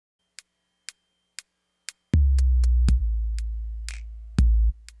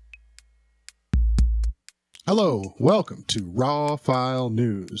Hello, welcome to Raw File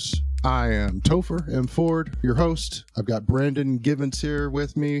News. I am Topher M. Ford, your host. I've got Brandon Givens here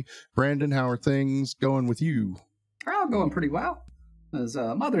with me. Brandon, how are things going with you? Oh, going pretty well. It was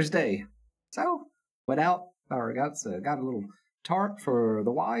Mother's Day, so went out. Or got a little tart for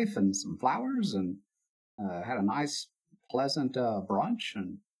the wife and some flowers, and had a nice, pleasant brunch,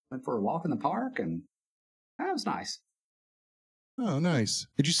 and went for a walk in the park, and that was nice. Oh, nice.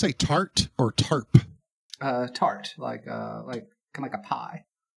 Did you say tart or tarp? Tart, like kind of like a pie.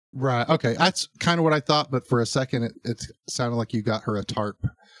 Right. Okay. That's kind of what I thought, but for a second, it sounded like you got her a tarp.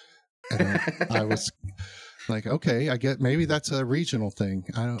 And I was like, okay, I get maybe that's a regional thing.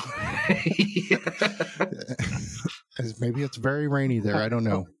 I don't. Maybe it's very rainy there. I don't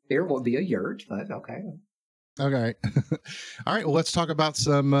know. Here will be a yurt, but okay. Okay. All right. Well, let's talk about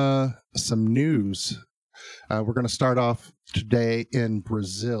some news. We're going to start off today in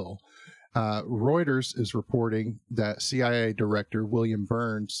Brazil. Reuters is reporting that CIA Director William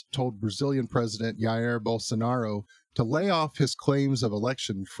Burns told Brazilian President Jair Bolsonaro to lay off his claims of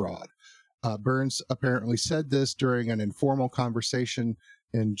election fraud. Burns apparently said this during an informal conversation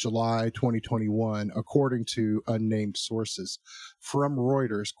in July 2021, according to unnamed sources. From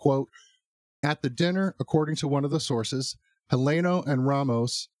Reuters, quote, at the dinner, according to one of the sources, Heleno and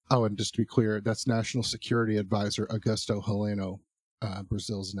Ramos, and just to be clear, that's National Security Advisor Augusto Heleno,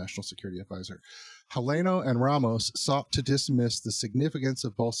 Brazil's national security advisor. Heleno and Ramos sought to dismiss the significance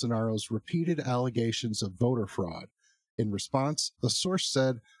of Bolsonaro's repeated allegations of voter fraud. In response, the source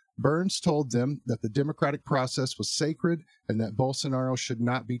said Burns told them that the democratic process was sacred and that Bolsonaro should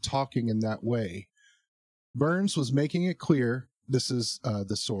not be talking in that way. Burns was making it clear, this is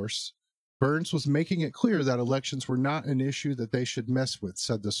the source, Burns was making it clear that elections were not an issue that they should mess with,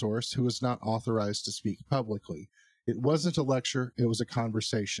 said the source, who was not authorized to speak publicly. It wasn't a lecture, it was a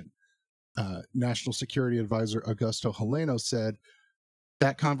conversation. National Security Advisor Augusto Heleno said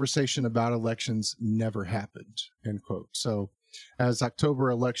that conversation about elections never happened, end quote. So as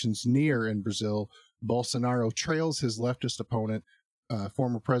October elections near in Brazil, Bolsonaro trails his leftist opponent,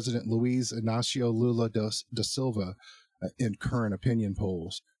 former President Luiz Inácio Lula da Silva, in current opinion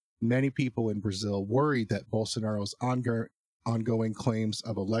polls. Many people in Brazil worry that Bolsonaro's ongoing claims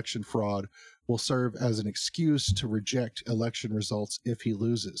of election fraud will serve as an excuse to reject election results if he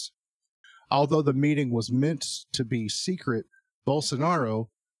loses. Although the meeting was meant to be secret, Bolsonaro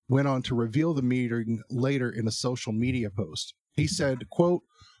went on to reveal the meeting later in a social media post. He said, quote,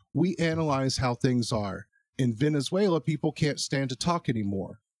 we analyze how things are. In Venezuela, people can't stand to talk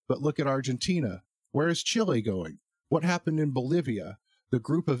anymore. But look at Argentina. Where is Chile going? What happened in Bolivia? The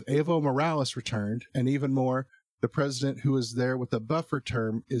group of Evo Morales returned, and even more, the president who is there with a buffer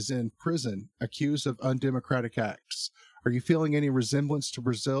term is in prison, accused of undemocratic acts. Are you feeling any resemblance to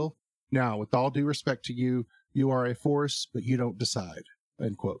Brazil? Now, with all due respect to you, you are a force, but you don't decide,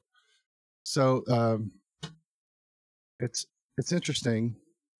 end quote. So it's interesting.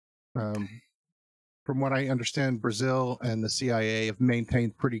 From what I understand, Brazil and the CIA have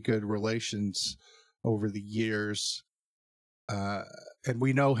maintained pretty good relations over the years. And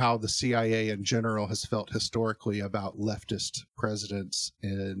we know how the CIA in general has felt historically about leftist presidents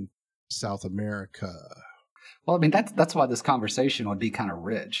in South America. Well, I mean, that's why this conversation would be kind of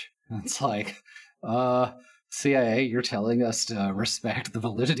rich. It's like, CIA, you're telling us to respect the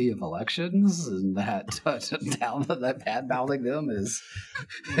validity of elections, and that that bad mouthing them is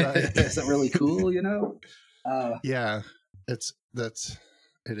right. isn't really cool, you know? Yeah, it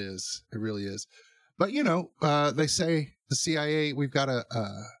is. It really is. But you know, they say the CIA. We've got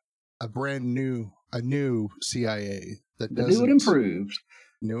a brand new CIA that does new and improved.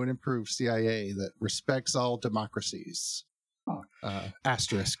 New and improved CIA that respects all democracies. Oh.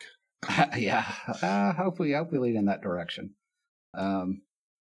 Asterisk. Yeah. Hopefully lead in that direction. Yeah.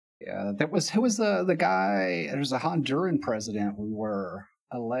 Who was the guy? There's a Honduran president who were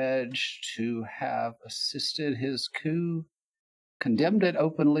alleged to have assisted his coup, condemned it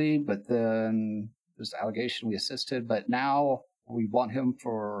openly, but then there's the allegation we assisted, but now we want him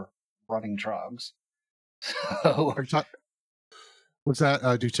for running drugs. So, was that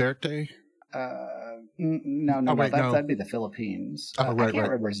Duterte? No, that'd be the Philippines. Right, I can't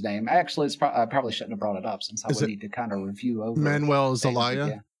remember his name. Actually, I probably shouldn't have brought it up since I would need to kind of review over. Manuel Zelaya?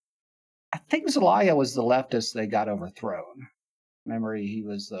 Again. I think Zelaya was the leftist they got overthrown. Remember, he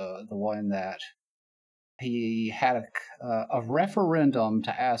was the one that he had a referendum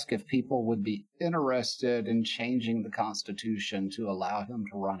to ask if people would be interested in changing the Constitution to allow him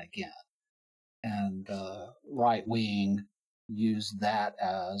to run again. And the right wing used that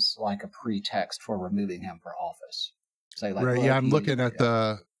as like a pretext for removing him for office. Say like, right, yeah, I'm looking at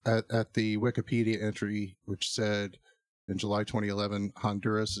the at the Wikipedia entry, which said in July 2011,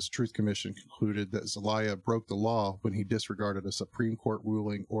 Honduras' Truth Commission concluded that Zelaya broke the law when he disregarded a Supreme Court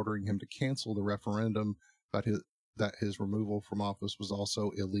ruling ordering him to cancel the referendum, but that his removal from office was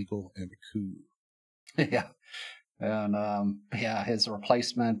also illegal and a coup. Yeah. And his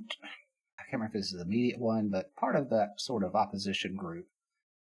replacement, I can't remember if this is the immediate one, but part of that sort of opposition group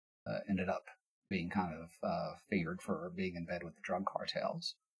ended up being kind of figured for being in bed with the drug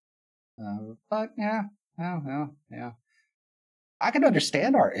cartels. But yeah. I can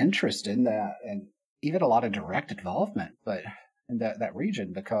understand our interest in that and even a lot of direct involvement, but in that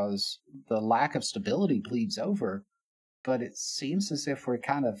region, because the lack of stability bleeds over. But it seems as if we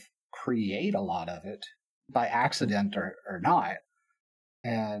kind of create a lot of it by accident or not.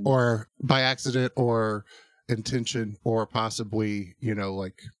 And or by accident or intention or possibly,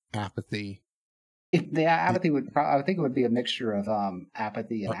 like apathy. the apathy I think it would be a mixture of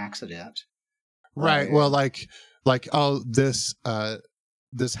apathy and accident. Right. Well, like, oh, this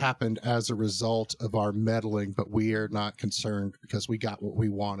happened as a result of our meddling, but we are not concerned because we got what we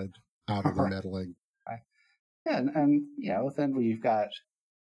wanted out of the meddling. Yeah, and then we've got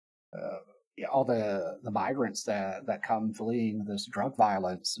all the migrants that come fleeing this drug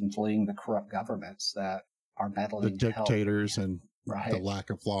violence and fleeing the corrupt governments that are meddling. The dictators and right. The lack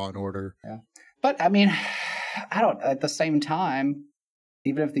of law and order. Yeah. But I mean, at the same time,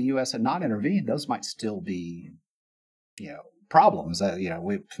 even if the U.S. had not intervened, those might still be, problems.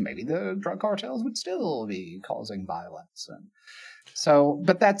 Maybe the drug cartels would still be causing violence, and so.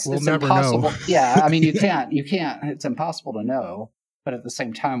 But it's never impossible. Know. Yeah, I mean, you can't. It's impossible to know. But at the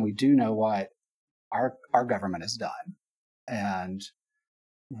same time, we do know what our government has done, and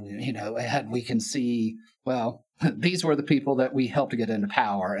and we can see. Well, these were the people that we helped to get into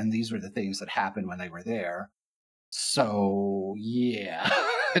power, and these were the things that happened when they were there. So, yeah,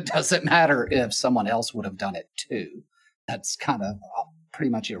 it doesn't matter if someone else would have done it too. That's kind of pretty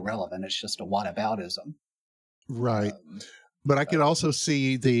much irrelevant. It's just a whataboutism. Right. But I could also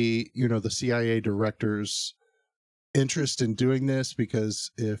see the CIA director's interest in doing this,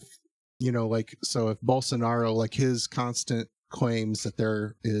 because if Bolsonaro, like, his constant claims that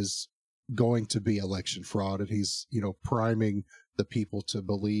there is going to be election fraud, and he's, priming the people to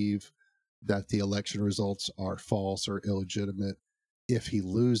believe that the election results are false or illegitimate if he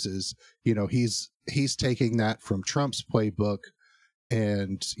loses. He's taking that from Trump's playbook,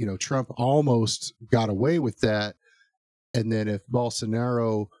 and Trump almost got away with that. And then if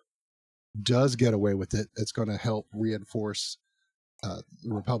Bolsonaro does get away with it, it's going to help reinforce the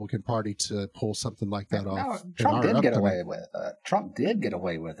Republican Party to pull something like that off. Trump did get away with it. Trump did get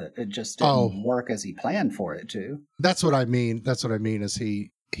away with it. It just didn't work as he planned for it to. That's what I mean. Is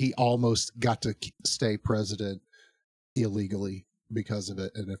he almost got to stay president illegally because of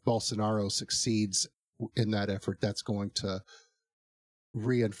it. And if Bolsonaro succeeds in that effort, that's going to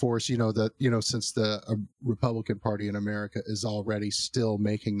reinforce, since the Republican Party in America is already still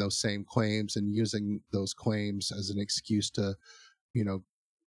making those same claims and using those claims as an excuse to,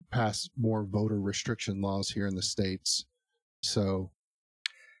 pass more voter restriction laws here in the States. So.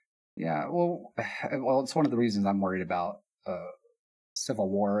 Yeah, well, it's one of the reasons I'm worried about civil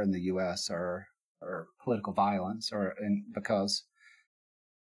war in the U.S. or political violence, because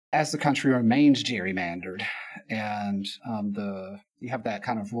as the country remains gerrymandered, and you have that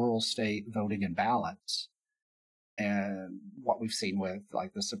kind of rural state voting imbalance, and what we've seen with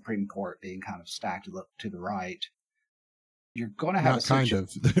like the Supreme Court being kind of stacked to the right, you're going to have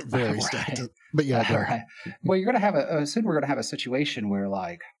very right. stacked, but yeah, right. Well, you're going to have soon we're going to have a situation where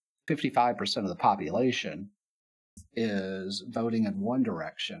like 55% of the population is voting in one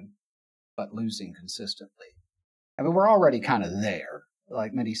direction, but losing consistently. I mean, we're already kind of there.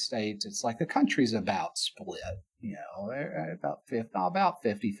 Like many states, it's like the country's about split, about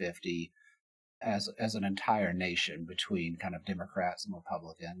 50-50 as an entire nation between kind of Democrats and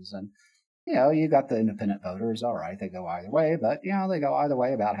Republicans. And, you got the independent voters. All right, they go either way, but, they go either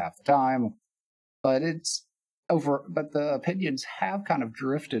way about half the time. But but the opinions have kind of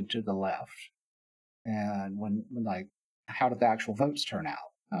drifted to the left. And when like, how did the actual votes turn out?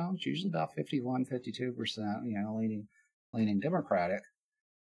 Well, it's usually about 51-52%, leaning Democratic.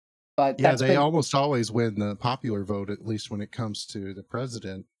 But yeah, they almost always win the popular vote, at least when it comes to the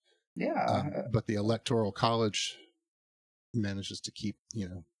president. Yeah. But the Electoral College manages to keep,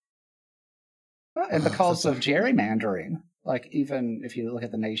 and because of gerrymandering, like even if you look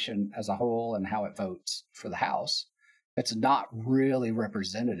at the nation as a whole and how it votes for the House, it's not really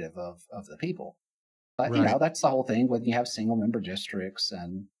representative of the people. But, right. That's the whole thing when you have single member districts,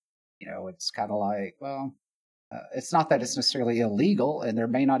 and, it's kind of like, well, It's not that it's necessarily illegal, and there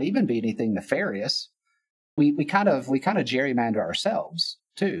may not even be anything nefarious. We kind of gerrymander ourselves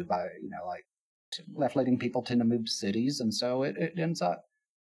too by like left leaning people tend to move to cities, and so it ends up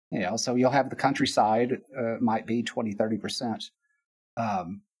so you'll have the countryside might be 20-30%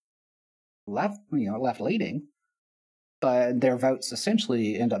 left leaning, but their votes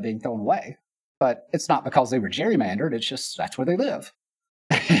essentially end up being thrown away. But it's not because they were gerrymandered; it's just that's where they live.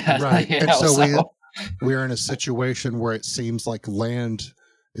 Right. And so we're in a situation where it seems like land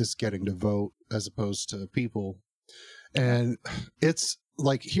is getting to vote as opposed to people. And it's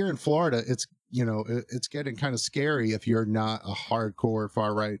like here in Florida, it's it's getting kind of scary if you're not a hardcore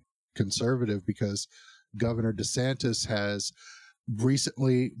far right conservative, because Governor DeSantis has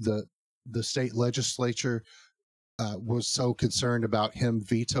recently, the state legislature was so concerned about him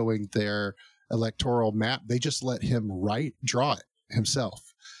vetoing their electoral map, they just let him draw it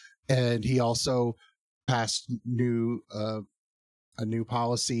himself. And he also passed a new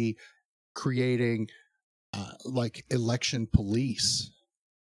policy creating like election police.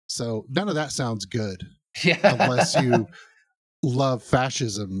 So none of that sounds good. Yeah. Unless you love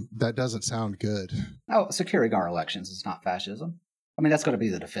fascism, that doesn't sound good. Oh, securing our elections is not fascism. I mean, that's going to be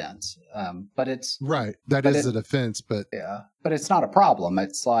the defense. But it's right. That is the defense, but yeah, but it's not a problem.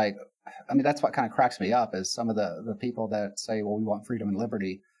 It's like, I mean, that's what kind of cracks me up is some of the people that say, well, we want freedom and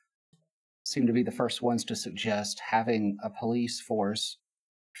liberty seem to be the first ones to suggest having a police force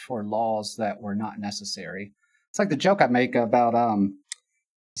for laws that were not necessary. It's like the joke I make about,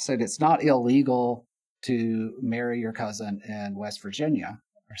 said it's not illegal to marry your cousin in West Virginia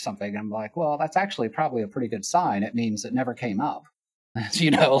or something. I'm like, well, that's actually probably a pretty good sign. It means it never came up.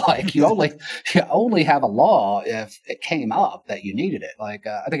 Like you only have a law if it came up that you needed it. Like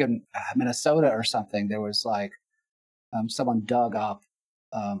I think in Minnesota or something, there was like someone dug up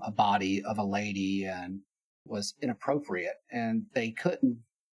a body of a lady and was inappropriate, and they couldn't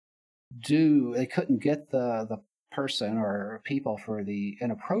get the person or people for the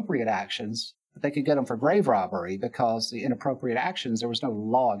inappropriate actions, but they could get them for grave robbery because the inappropriate actions, there was no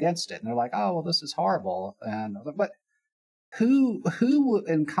law against it. And they're like, oh, well, this is horrible. And but who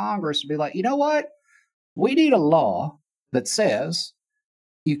in Congress would be like, you know what? We need a law that says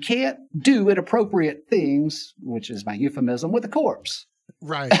you can't do inappropriate things, which is my euphemism, with a corpse.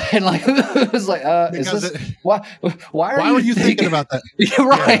 Right. And like, who's like, why were you thinking about that?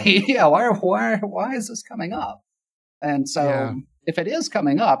 Right. Yeah. Why is this coming up? And so if it is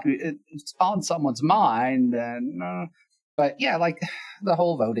coming up, it's on someone's mind. And, but yeah, like the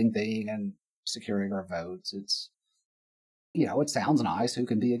whole voting thing and securing our votes, it's, it sounds nice. Who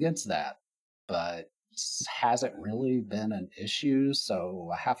can be against that? But hasn't really been an issue.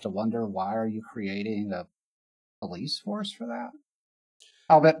 So I have to wonder, why are you creating a police force for that?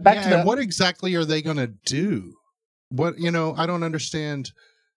 Oh, but back to what exactly are they going to do? What, I don't understand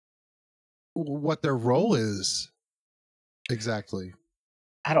what their role is exactly.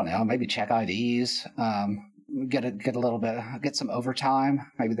 I don't know. Maybe check IDs, get a little bit, get some overtime.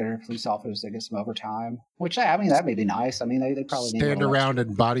 Maybe they're police officers, they get some overtime, which I mean, that may be nice. I mean, they probably stand around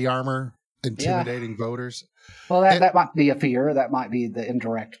in body armor, intimidating voters. Well, that might be a fear. That might be the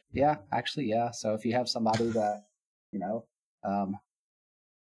indirect. Yeah, actually, yeah. So if you have somebody that,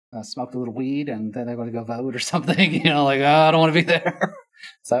 smoked a little weed and then they're going to go vote or something, like, oh, I don't want to be there.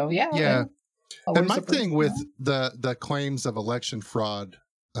 So yeah. And my thing with the claims of election fraud,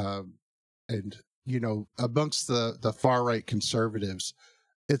 and amongst the far right conservatives,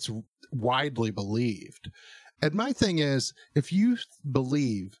 it's widely believed. And my thing is, if you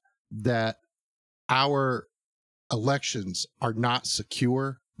believe that our elections are not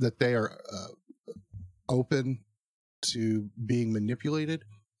secure, that they are open to being manipulated,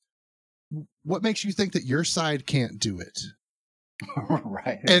 what makes you think that your side can't do it?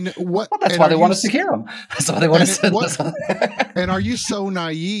 Right. And what? Well, that's why they want to secure them. That's why they want to. And are you so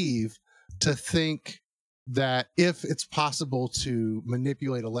naive to think that if it's possible to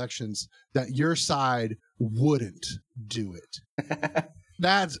manipulate elections, that your side wouldn't do it?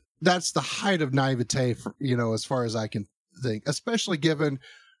 That's the height of naivete, as far as I can think, especially given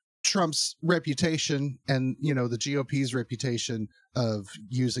Trump's reputation and the GOP's reputation of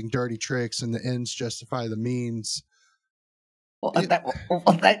using dirty tricks and the ends justify the means. Well, that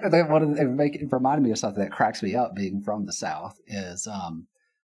reminded me of something that cracks me up, being from the South, is the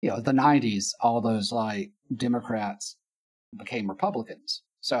 90s, all those like Democrats became Republicans.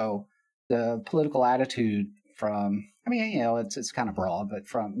 So the political attitude from, it's kind of broad, but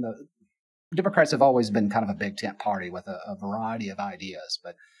from the Democrats have always been kind of a big tent party with a variety of ideas,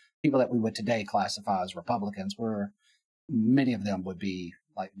 but people that we would today classify as Republicans many of them would be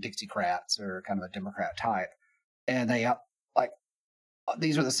like Dixiecrats or kind of a Democrat type. and they like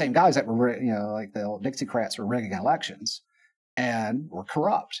these are the same guys that were, like the old Dixiecrats were rigging elections and were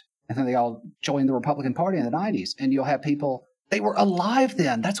corrupt. And then they all joined the Republican Party in the 90s. And you'll have people, they were alive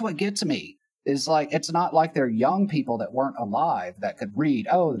then. That's what gets me. Is like, it's not like they're young people that weren't alive that could read,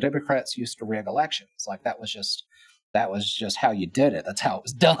 oh, the Democrats used to rig elections. Like that was just how you did it. That's how it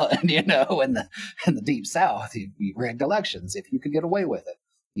was done, in the Deep South. You rigged elections if you could get away with it.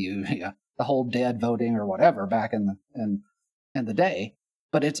 The whole dead voting or whatever back in the day.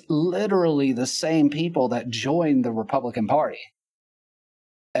 But it's literally the same people that joined the Republican Party.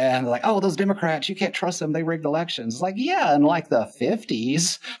 And like, oh, those Democrats, you can't trust them. They rigged elections. Like, yeah, in like the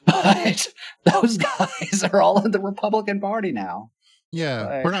 50s, but those guys are all in the Republican Party now. Yeah,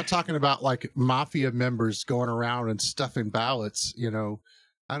 Like, we're not talking about like mafia members going around and stuffing ballots.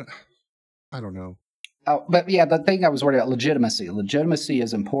 I don't know. Oh, but yeah, the thing I was worried about, legitimacy. Legitimacy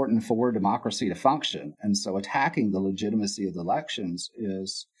is important for democracy to function. And so attacking the legitimacy of the elections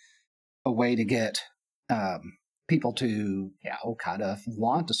is a way to get people to, kind of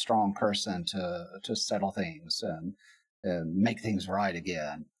want a strong person to settle things and make things right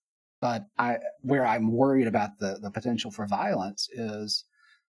again. But where I'm worried about the potential for violence is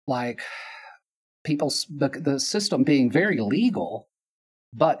like the system being very legal,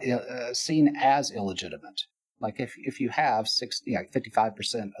 but seen as illegitimate. Like if you have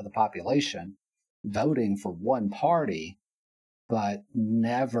 55% of the population voting for one party, but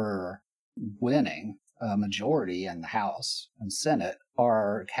never winning a majority in the House and Senate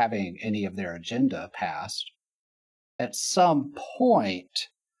or having any of their agenda passed, at some point,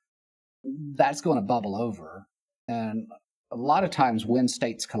 that's going to bubble over. And a lot of times when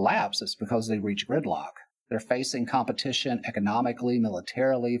states collapse, it's because they reach gridlock. They're facing competition economically,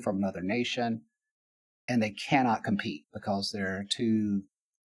 militarily from another nation, and they cannot compete because there's too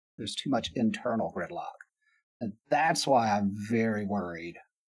much internal gridlock. And that's why I'm very worried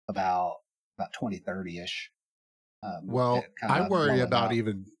about 2030-ish. Well, I worry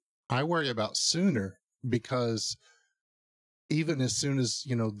about sooner, because even as soon as,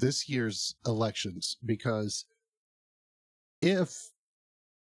 this year's elections, because if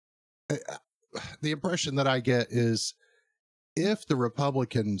the impression that I get is if the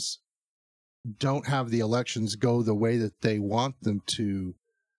Republicans don't have the elections go the way that they want them to,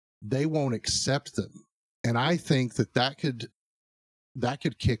 they won't accept them. And I think that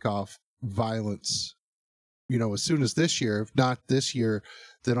could kick off violence, as soon as this year. If not this year,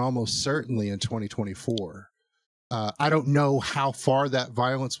 then almost certainly in 2024. I don't know how far that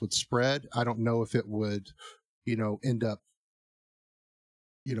violence would spread. I don't know if it would, end up,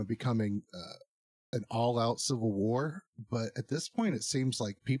 becoming an all-out civil war. But at this point, it seems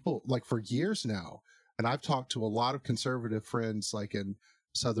like people, like for years now, and I've talked to a lot of conservative friends, like in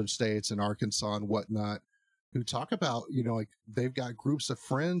southern states and Arkansas and whatnot, who talk about, like they've got groups of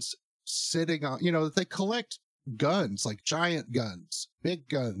friends sitting on, that they collect guns, like giant guns, big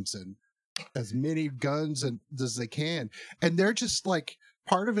guns, and as many guns as they can. And they're just like,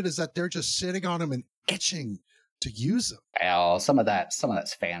 part of it is that they're just sitting on them and itching to use them. Well, some of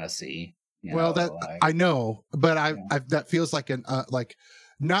that's fantasy. I know, but that feels like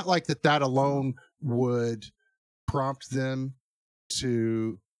not like that alone would prompt them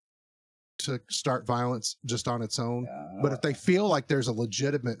to start violence just on its own. But if they feel like there's a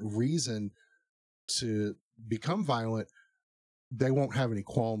legitimate reason to become violent, they won't have any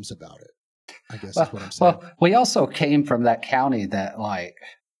qualms about it, I guess is what I'm saying. Well, we also came from that county that like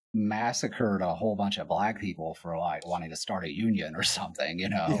massacred a whole bunch of black people for like wanting to start a union or something,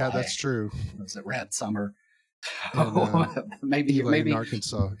 Yeah, that's true. Was it Red Summer? And, maybe in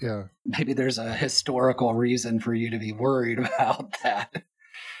Arkansas. Yeah. Maybe there's a historical reason for you to be worried about that.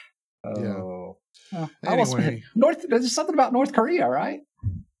 Oh, yeah. Anyway, there's something about North Korea, right?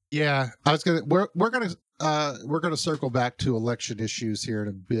 Yeah, we're gonna circle back to election issues here in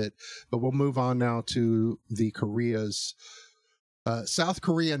a bit, but we'll move on now to the Koreas. South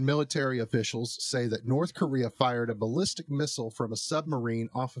Korean military officials say that North Korea fired a ballistic missile from a submarine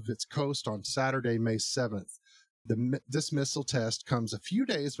off of its coast on Saturday, May 7th. This missile test comes a few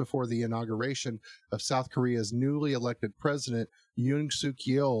days before the inauguration of South Korea's newly elected president, Yoon Suk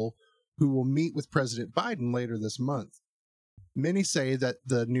Yeol, who will meet with President Biden later this month. Many say that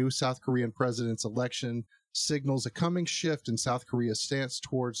the new South Korean president's election signals a coming shift in South Korea's stance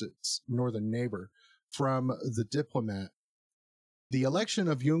towards its northern neighbor. From The Diplomat, the election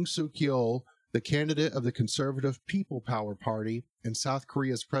of Yoon Suk Yeol, the candidate of the Conservative People Power Party in South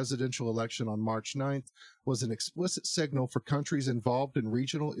Korea's presidential election on March 9th, was an explicit signal for countries involved in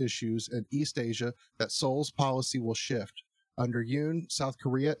regional issues in East Asia that Seoul's policy will shift. Under Yoon, South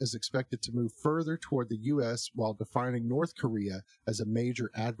Korea is expected to move further toward the U.S. while defining North Korea as a major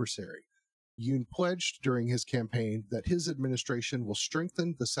adversary. Yoon pledged during his campaign that his administration will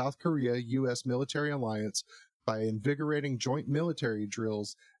strengthen the South Korea-U.S. military alliance by invigorating joint military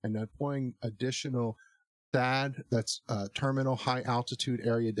drills and deploying additional THAAD, that's Terminal High Altitude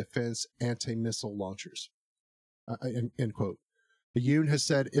Area Defense anti-missile launchers. End quote. Yoon has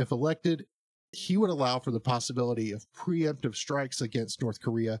said if elected, he would allow for the possibility of preemptive strikes against North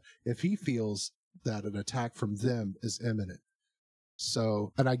Korea if he feels that an attack from them is imminent.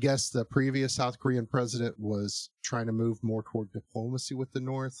 So, and I guess the previous South Korean president was trying to move more toward diplomacy with the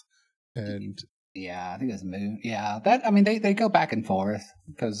North. And yeah, I think it's a move. Yeah, that, I mean, they go back and forth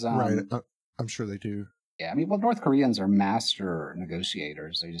because, right, I'm sure they do. Yeah, I mean, well, North Koreans are master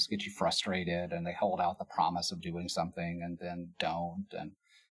negotiators. They just get you frustrated, and they hold out the promise of doing something and then don't. And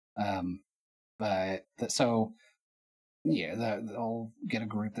so yeah, they'll get a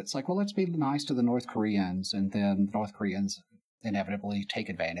group that's like, well, let's be nice to the North Koreans, and then the North Koreans inevitably take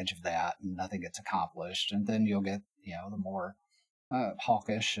advantage of that, and nothing gets accomplished. And then you'll get, the more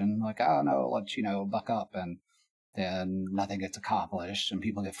hawkish and like, oh no, let's buck up, and then nothing gets accomplished, and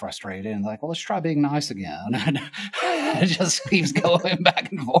people get frustrated and like, well, let's try being nice again. And it just keeps going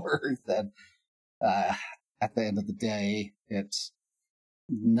back and forth. And at the end of the day, it's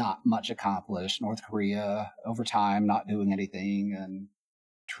not much accomplished. North Korea, over time, not doing anything, and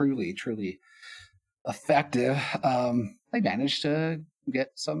truly, truly effective. They managed to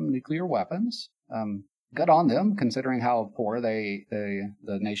get some nuclear weapons. Good on them, considering how poor the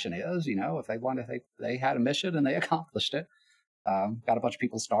nation is. If they wanted, they had a mission and they accomplished it. Got a bunch of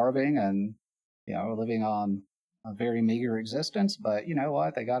people starving and living on a very meager existence, but you know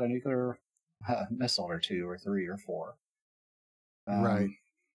what? They got a nuclear missile or two or three or four. Right.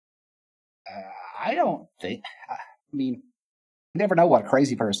 I don't think. I mean, you never know what a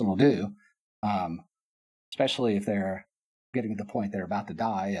crazy person will do, especially if they're getting to the point they're about to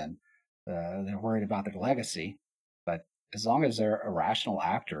die and they're worried about their legacy. But as long as they're a rational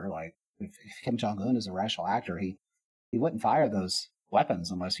actor, like if Kim Jong-un is a rational actor, he wouldn't fire those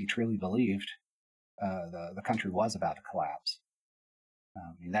weapons unless he truly believed the country was about to collapse.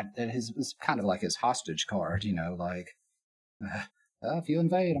 I mean, that is kind of like his hostage card, like, if you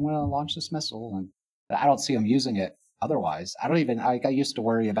invade, I'm going to launch this missile. And I don't see him using it otherwise. I used to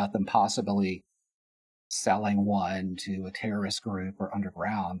worry about them possibly selling one to a terrorist group or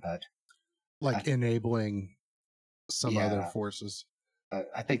underground, but like enabling some other forces.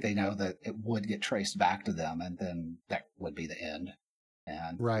 I think they know that it would get traced back to them, and then that would be the end.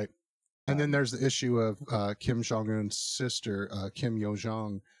 And right. And then there's the issue of Kim Jong-un's sister, Kim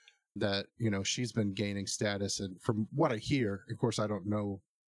Yo-jong, that, she's been gaining status. And from what I hear, of course, I don't know,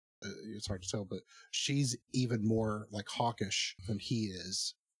 it's hard to tell, but she's even more like hawkish than he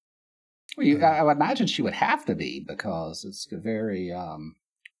is. Well, I would imagine she would have to be, because it's a very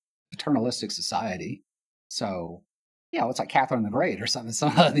paternalistic society. So, it's like Catherine the Great or something.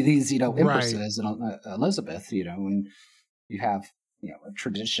 Some of these, empresses and Elizabeth, when you have, a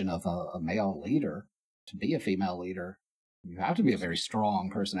tradition of a male leader, to be a female leader, you have to be a very strong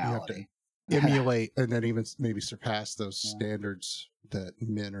personality. You have to emulate and then even maybe surpass those standards that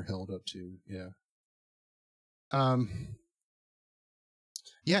men are held up to. Yeah.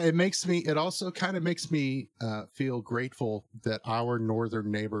 It also kind of makes me feel grateful that our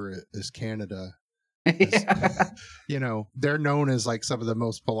northern neighbor is Canada. They're known as like some of the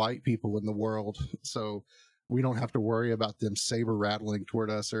most polite people in the world. So we don't have to worry about them saber rattling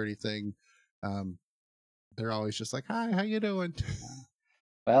toward us or anything. They're always just like, "Hi, how you doing?"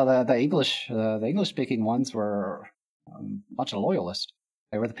 Well, the English speaking ones were a bunch of loyalists.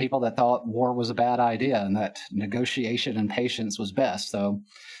 They were the people that thought war was a bad idea and that negotiation and patience was best. So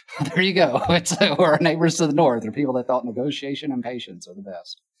there you go. We're our neighbors to the north. They're people that thought negotiation and patience are the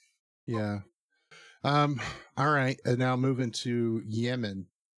best. Yeah. All right. And now moving to Yemen.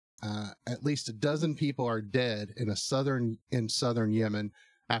 At least a dozen people are dead in southern Yemen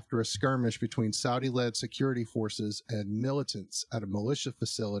after a skirmish between Saudi-led security forces and militants at a militia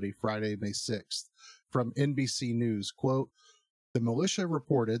facility Friday, May 6th. From NBC News, quote, "The militia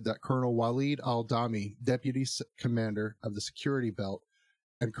reported that Colonel Walid al-Dami, deputy commander of the security belt,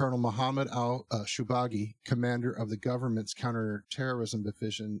 and Colonel Mohammed al-Shubagi, commander of the government's counterterrorism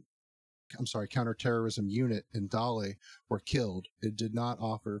unit in Dale, were killed. It did not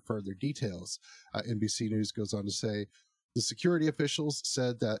offer further details." NBC News goes on to say, the security officials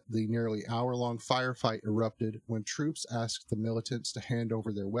said that the nearly hour-long firefight erupted when troops asked the militants to hand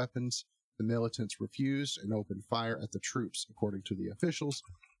over their weapons. The militants refused and opened fire at the troops, according to the officials.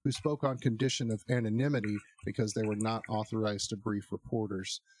 who spoke on condition of anonymity because they were not authorized to brief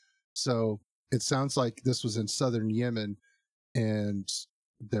reporters. So it sounds like this was in southern Yemen, and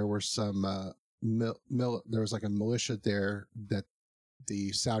there were some there was like a militia there that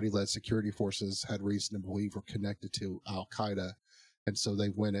the Saudi-led security forces had reason to believe were connected to Al-Qaeda, and so they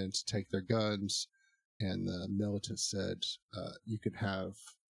went in to take their guns, and the militants said, "You can have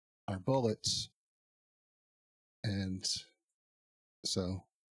our bullets," and so,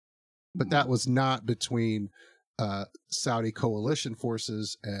 but that was not between Saudi coalition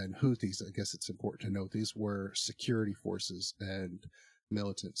forces and Houthis. I guess it's important to note these were security forces and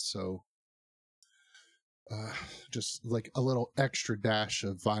militants. So just like a little extra dash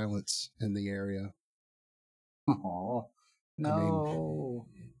of violence in the area. Oh, no.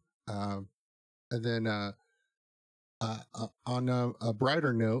 I mean, and then on a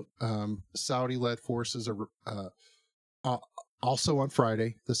brighter note, Saudi-led forces are also on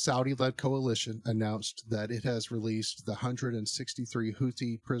Friday, the Saudi-led coalition announced that it has released the 163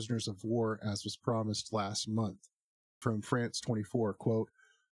 Houthi prisoners of war as was promised last month. From France 24, quote,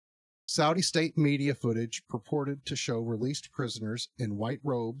 Saudi state media footage purported to show released prisoners in white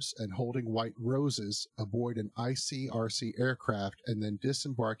robes and holding white roses aboard an ICRC aircraft and then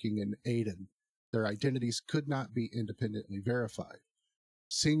disembarking in Aden. Their identities could not be independently verified.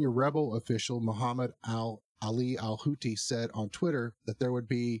 Senior rebel official Mohammed Ali al-Houthi said on Twitter that there would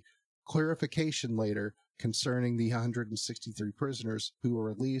be clarification later concerning the 163 prisoners who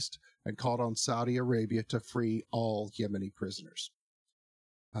were released, and called on Saudi Arabia to free all Yemeni prisoners.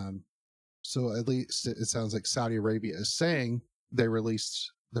 So at least it sounds like Saudi Arabia is saying they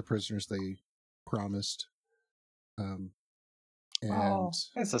released the prisoners they promised. And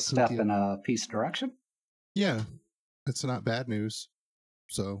it's a step in a peace direction. Yeah, it's not bad news.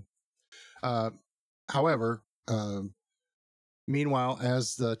 So, however, meanwhile,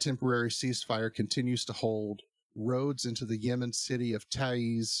 as the temporary ceasefire continues to hold, roads into the Yemen city of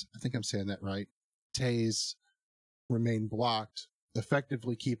Taiz, I think I'm saying that right, Taiz, remain blocked,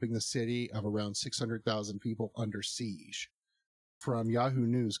 effectively keeping the city of around 600,000 people under siege. From Yahoo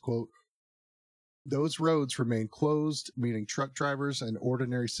News, quote, those roads remain closed, meaning truck drivers and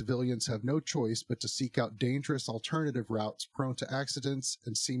ordinary civilians have no choice but to seek out dangerous alternative routes prone to accidents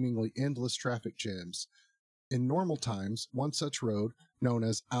and seemingly endless traffic jams. In normal times, one such road, known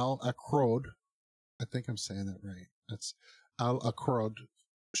as Al-Akrod, I think I'm saying that right, that's Al-Akrod,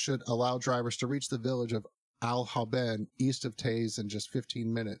 should allow drivers to reach the village of Al-Haben east of Taiz in just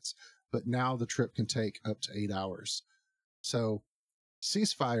 15 minutes, but now the trip can take up to 8 hours. So,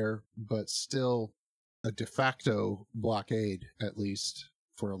 ceasefire, but still a de facto blockade, at least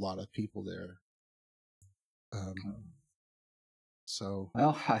for a lot of people there.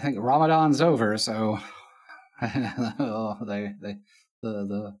 Well, I think Ramadan's over, so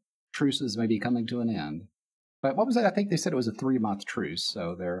the truces may be coming to an end. But what was it? I think they said it was a 3-month truce,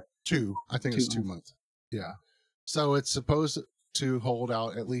 so they're 2. I think it's 2 months. Yeah. So it's supposed to hold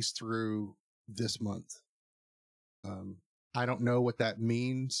out at least through this month. I don't know what that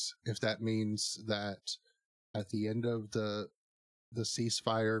means. If that means that at the end of the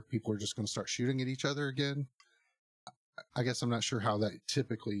ceasefire, people are just going to start shooting at each other again. I guess I'm not sure how that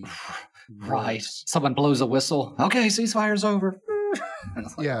typically right. works. Someone blows a whistle. Okay, ceasefire's over.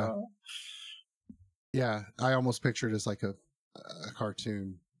 Yeah. Yeah. I almost picture it as like a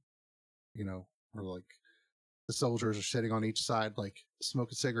cartoon, where like the soldiers are sitting on each side, like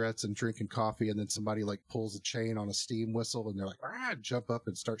smoking cigarettes and drinking coffee, and then somebody like pulls a chain on a steam whistle, and they're like, jump up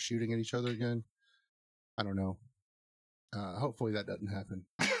and start shooting at each other again. I don't know. Hopefully that doesn't happen.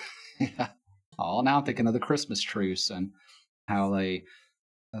 Yeah. Oh, now I'm thinking of the Christmas truce and how they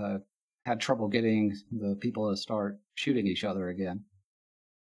had trouble getting the people to start shooting each other again.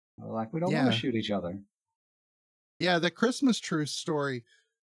 They're like, we don't want to shoot each other. Yeah, the Christmas truce story,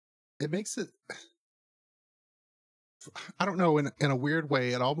 it makes it, I don't know, in a weird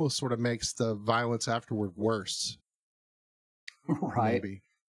way, it almost sort of makes the violence afterward worse. Right. Maybe.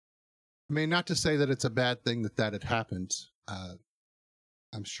 I mean, not to say that it's a bad thing that had happened.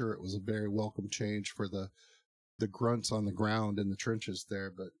 I'm sure it was a very welcome change for the grunts on the ground in the trenches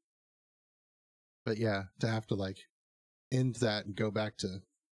there, but yeah, to have to like end that and go back to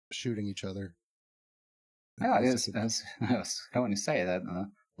shooting each other. Yeah, it is. I was going to say that a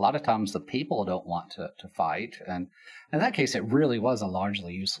lot of times the people don't want to fight, and in that case, it really was a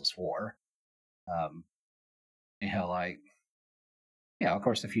largely useless war. Of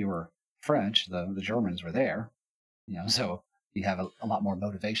course, if you were French, the Germans were there, so you have a lot more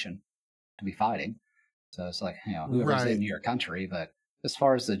motivation to be fighting. So it's like, whoever's in your country, but as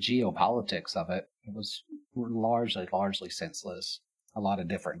far as the geopolitics of it, it was largely senseless. a lot of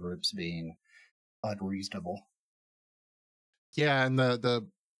different groups being unreasonable. Yeah, and the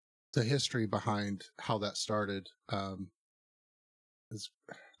history behind how that started is,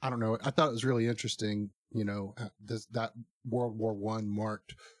 I don't know. I thought it was really interesting. That World War I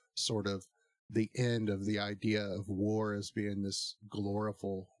marked sort of the end of the idea of war as being this glorious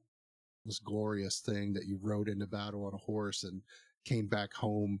thing that you rode into battle on a horse and came back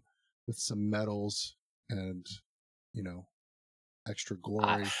home with some medals and extra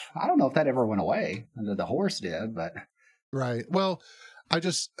glory. I don't know if that ever went away. The horse did, but right. Well, I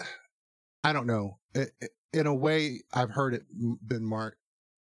don't know. In a way, I've heard it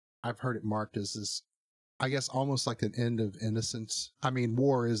marked as this, I guess, almost like an end of innocence. I mean,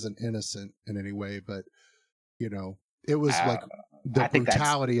 war isn't innocent in any way, but it was like the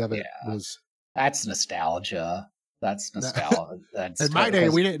brutality of it was. That's nostalgia. That's nostalgia. In my day,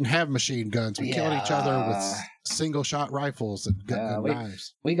 we didn't have machine guns. We killed each other with single shot rifles and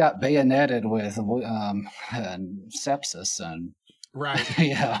knives. We got bayoneted with sepsis and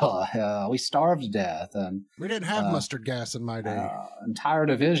right. We starved to death, and we didn't have mustard gas in my day. Entire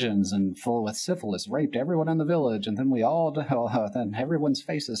divisions and full with syphilis raped everyone in the village, and then then everyone's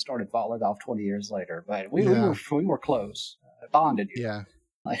faces started falling off 20 years later. But we were close, bonded you. Yeah,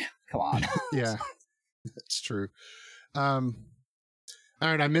 like come on. Yeah, that's true. All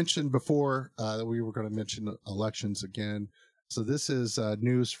right, I mentioned before that we were going to mention elections again. So this is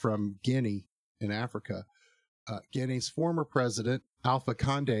news from Guinea in Africa. Guinea's former president, Alpha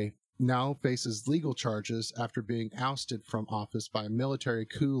Condé, now faces legal charges after being ousted from office by a military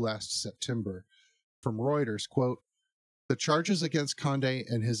coup last September. From Reuters, quote, "The charges against Condé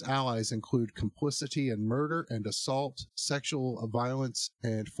and his allies include complicity in murder and assault, sexual violence,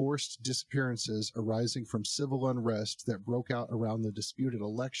 and forced disappearances arising from civil unrest that broke out around the disputed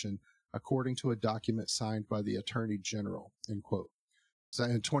election, according to a document signed by the Attorney General," end quote. So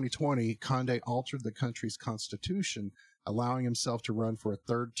in 2020, Condé altered the country's constitution, allowing himself to run for a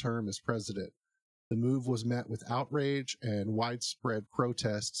third term as president. The move was met with outrage and widespread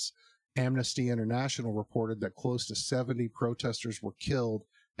protests. Amnesty International reported that close to 70 protesters were killed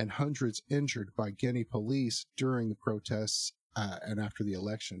and hundreds injured by Guinea police during the protests and after the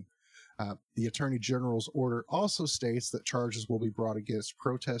election. The Attorney General's order also states that charges will be brought against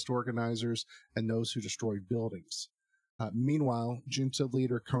protest organizers and those who destroyed buildings. Meanwhile, junta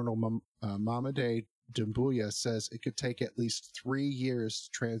leader Colonel Mamadi Doumbouya says it could take at least 3 years to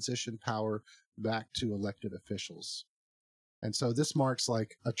transition power back to elected officials. And so this marks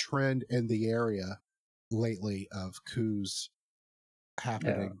like a trend in the area lately of coups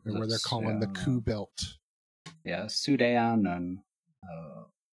happening, where they're calling the coup belt. Yeah, Sudan and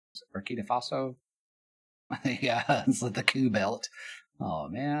Burkina Faso. Yeah, it's like the coup belt. Oh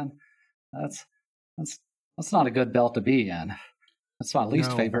man, that's not a good belt to be in. That's my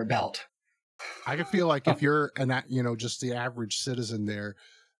least favorite belt. I can feel like if you're just the average citizen there,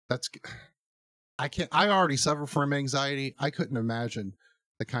 I already suffer from anxiety. I couldn't imagine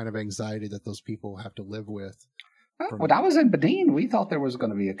the kind of anxiety that those people have to live with. When I was in Benin, we thought there was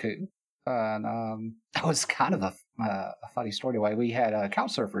going to be a coup. And that was kind of a funny story. The way we had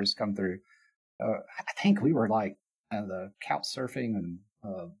couch surfers come through. I think we were like the couch surfing and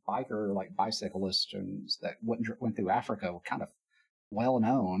bicyclists that went through Africa were kind of well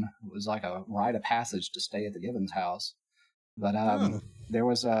known. It was like a rite of passage to stay at the Gibbons house. But there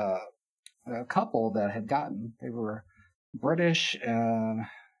was a couple that they were British and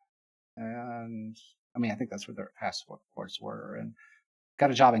I mean I think that's where their passports were, and got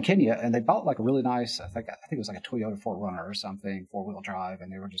a job in Kenya, and they bought like a really nice I think it was like a Toyota 4Runner or something, 4-wheel drive,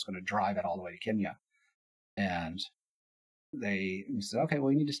 and they were just going to drive it all the way to Kenya. And we said, okay,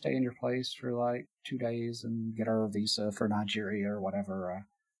 well, you need to stay in your place for like 2 days and get our visa for Nigeria or whatever.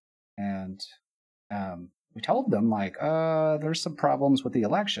 And we told them like, there's some problems with the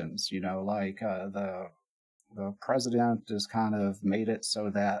elections, like the president has kind of made it so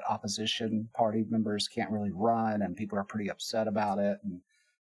that opposition party members can't really run, and people are pretty upset about it, and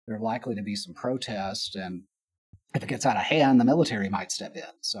there are likely to be some protests, and if it gets out of hand, the military might step in.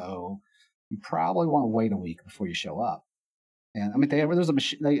 So you probably want to wait a week before you show up. And I mean, there was a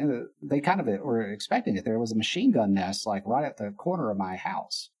machine. They kind of were expecting it. There was a machine gun nest like right at the corner of my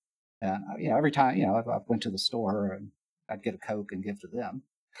house. And every time I went to the store, and I'd get a Coke and give to them.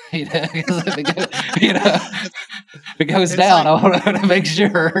 If it goes down, I want to make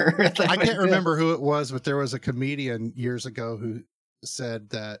sure. I can't remember who it was, but there was a comedian years ago who said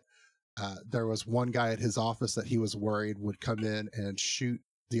that there was one guy at his office that he was worried would come in and shoot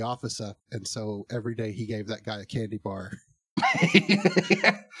the office up, and so every day he gave that guy a candy bar.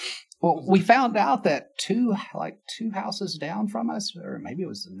 Well, we found out that two houses down from us, or maybe it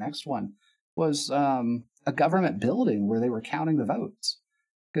was the next one, was a government building where they were counting the votes.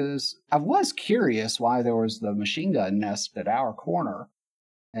 Because I was curious why there was the machine gun nest at our corner,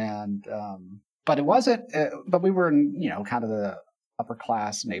 and but it wasn't. But we were in kind of the upper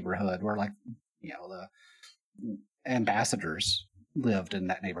class neighborhood where the ambassadors lived in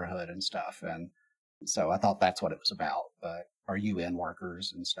that neighborhood and stuff, and so I thought that's what it was about. But our UN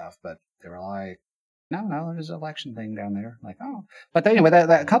workers and stuff, but they were like, no, there's an election thing down there. Like, oh, but anyway,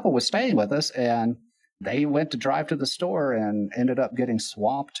 that couple was staying with us, and they went to drive to the store and ended up getting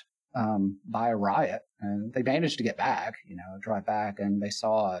swamped by a riot, and they managed to get back, drive back, and they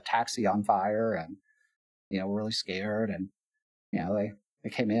saw a taxi on fire, and were really scared, and they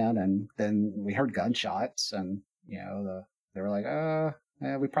came in, and then we heard gunshots, and they were like,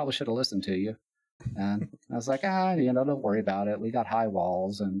 yeah, we probably should have listened to you. And I was like, don't worry about it. We got high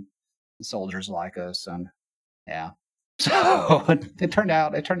walls, and the soldiers like us, and yeah. So it turned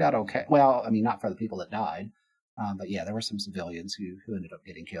out okay. Well, I mean, not for the people that died, but yeah, there were some civilians who ended up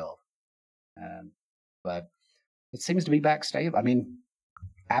getting killed. But it seems to be back stable. I mean,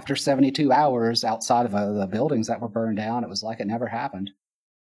 after 72 hours outside of the buildings that were burned down, it was like it never happened.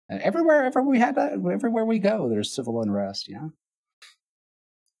 And everywhere we go, there's civil unrest.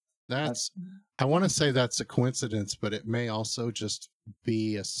 I want to say that's a coincidence, but it may also just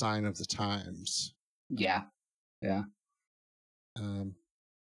be a sign of the times. Yeah.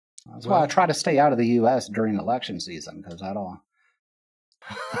 That's why I try to stay out of the U.S. during election season, because I don't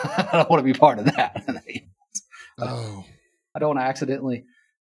want to be part of that. I don't want to accidentally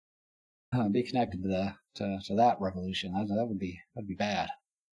be connected to that revolution. That would be bad.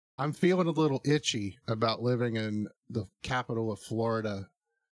 I'm feeling a little itchy about living in the capital of Florida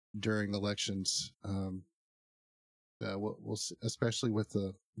during elections. We'll see, especially with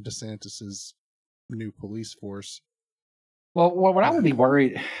the DeSantis's new police force. Well, what I would be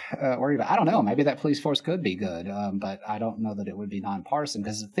worried about, I don't know, maybe that police force could be good, but I don't know that it would be nonpartisan,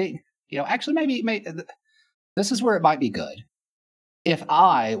 because the thing, actually maybe this is where it might be good. If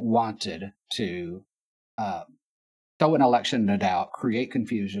I wanted to throw an election into doubt, create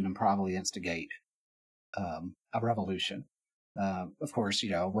confusion, and probably instigate a revolution, of course,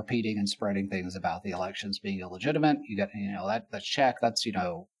 repeating and spreading things about the elections being illegitimate, you get, that's check, that's,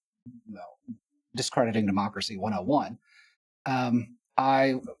 discrediting democracy 101.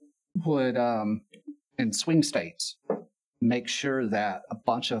 I would, in swing states, make sure that a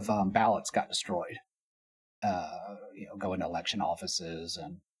bunch of ballots got destroyed. Go into election offices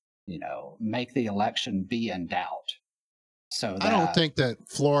and, make the election be in doubt. So that... I don't think that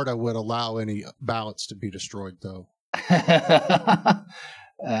Florida would allow any ballots to be destroyed, though. Well,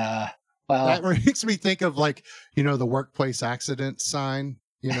 that makes me think of the workplace accident sign.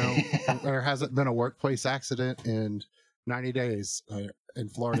 There hasn't been a workplace accident in 90 days in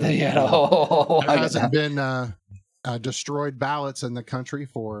Florida. There hasn't been destroyed ballots in the country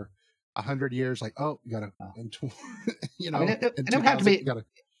for 100 years. Like, oh, you gotta, it would have to be.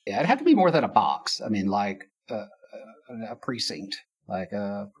 It'd have to be more than a box. I mean, like a precinct, right,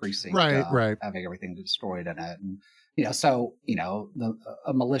 having everything destroyed in it, and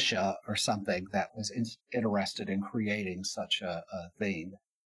a militia or something that was interested in creating such a thing,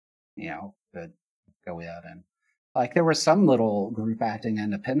 could go in, and there was some little group acting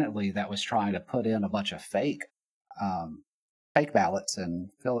independently that was trying to put in a bunch of fake ballots in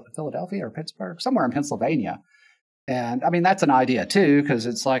Philadelphia or Pittsburgh, somewhere in Pennsylvania. And I mean, that's an idea too, because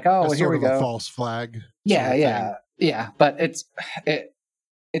it's like, oh, well, here we go. A false flag. Yeah. But it's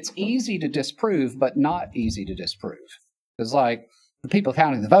easy to disprove, but not easy to disprove. Because the people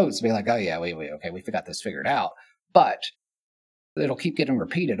counting the votes be like, oh yeah, we got this figured out. But it'll keep getting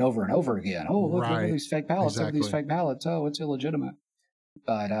repeated over and over again. Oh, look at these fake ballots. Exactly. Look at these fake ballots. Oh, it's illegitimate.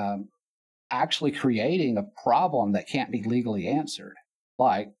 But actually creating a problem that can't be legally answered,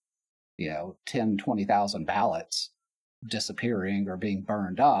 10, 20,000 ballots disappearing or being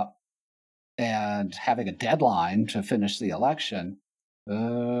burned up, and having a deadline to finish the election.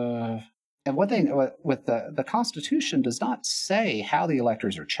 And one thing with the Constitution does not say how the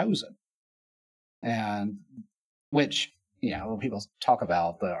electors are chosen, and which when people talk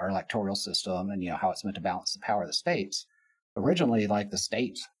about our electoral system and how it's meant to balance the power of the states. Originally, the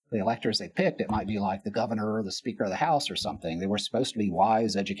states, the electors they picked, it might be like the governor or the speaker of the house or something. They were supposed to be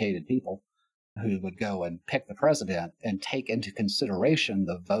wise, educated people who would go and pick the president and take into consideration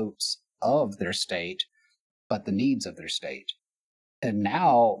the votes of their state, but the needs of their state. And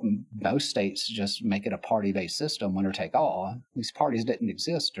now most states just make it a party-based system, winner take all. These parties didn't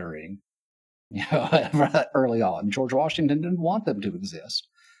exist during, early on. George Washington didn't want them to exist.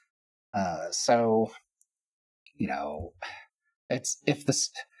 So you know, it's if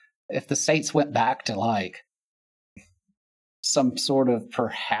the states went back to like some sort of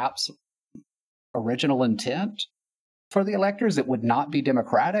perhaps original intent for the electors, it would not be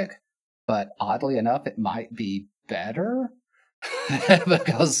democratic, but oddly enough, it might be better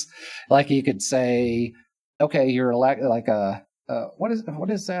because, like, you could say, okay, you're elected like a. What is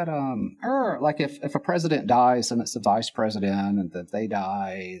that? Like if a president dies and it's the vice president, and that they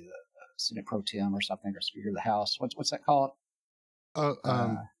die, the Senate pro tem or something, or Speaker of the House. What's that called? Oh,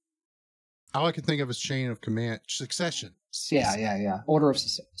 all I can think of is chain of command, succession. Yeah. Order of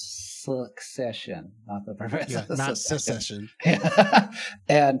succession, not the Yeah, not secession.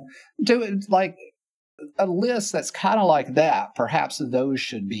 And do it like a list that's kind of like that. Perhaps those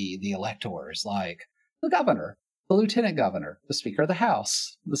should be the electors, like the governor, the lieutenant governor, the Speaker of the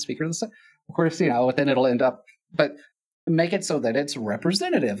House, the Speaker of the Senate. Of course, then it'll end up, but make it so that it's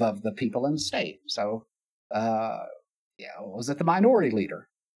representative of the people in the state. So, was it the minority leader?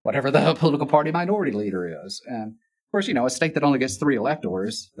 Whatever the political party minority leader is. And of course, a state that only gets 3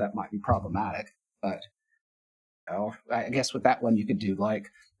 electors, that might be problematic. But I guess with that one, you could do like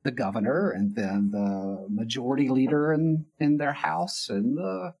the governor and then the majority leader in their house and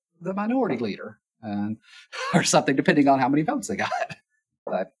the minority leader, and or something, depending on how many votes they got.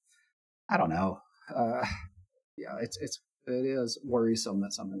 But I don't know. It is worrisome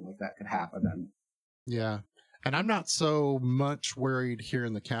that something like that could happen. And yeah. And I'm not so much worried here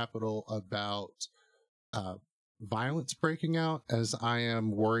in the Capitol about violence breaking out as I am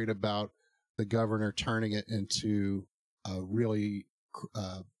worried about the governor turning it into a really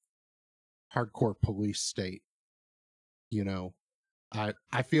hardcore police state.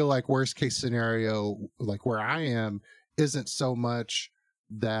 I feel like worst case scenario, like where I am, isn't so much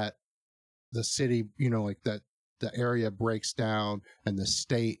that the city, like that the area breaks down and the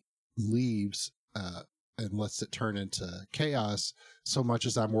state leaves, and lets it turn into chaos, so much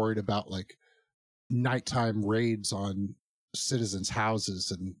as I'm worried about like nighttime raids on citizens' houses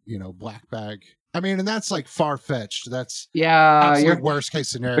and black bag. I mean, and that's like far fetched. That's absolute worst case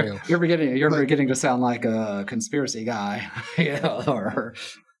scenario. You're beginning to sound like a conspiracy guy, or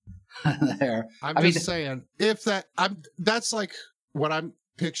there. I'm just saying, that's like what I'm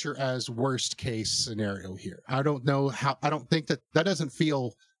picture as worst case scenario here. I don't think that doesn't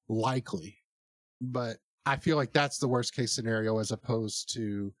feel likely, but I feel like that's the worst case scenario as opposed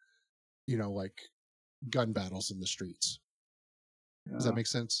to, like gun battles in the streets. Does that make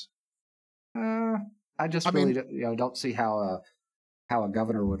sense? I don't see how a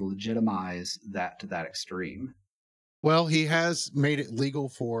governor would legitimize that to that extreme. Well, he has made it legal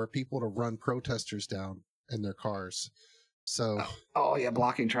for people to run protesters down in their cars. So,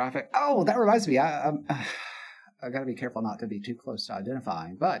 blocking traffic. Oh, that reminds me. I got to be careful not to be too close to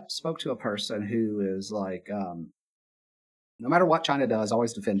identifying, but spoke to a person who is like, no matter what China does,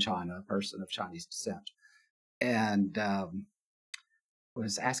 always defend China, a person of Chinese descent, and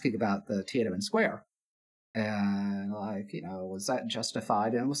was asking about the Tiananmen Square. And was that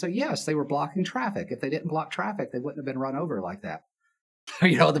justified? And we'll say, yes, they were blocking traffic. If they didn't block traffic, they wouldn't have been run over like that.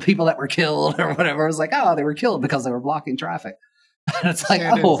 The people that were killed or whatever, it was like, they were killed because they were blocking traffic. And it's like,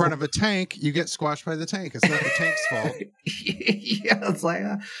 in front of a tank, you get squashed by the tank. It's not the tank's fault. Yeah, it's like,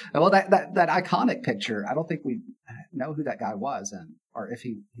 that iconic picture. I don't think we know who that guy was, or if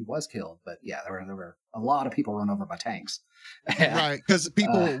he was killed. But yeah, there were a lot of people run over by tanks. Right, because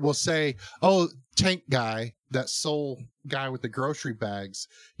people will say, "Oh, tank guy, that sole guy with the grocery bags,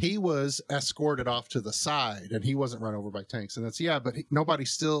 he was escorted off to the side, and he wasn't run over by tanks." And that's but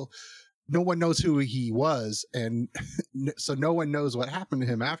no one knows who he was, and so no one knows what happened to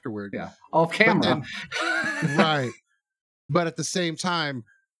him afterward. Yeah, off camera. Right. But at the same time,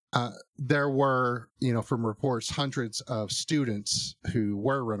 there were, from reports, hundreds of students who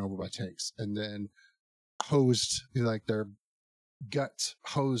were run over by tanks and then hosed, like their guts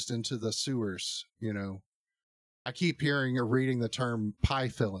hosed into the sewers. I keep hearing or reading the term pie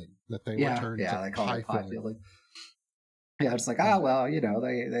filling, that they were turned to they call it pie filling. Yeah, it's like,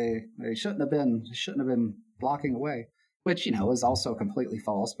 they shouldn't have been blocking away, which is also completely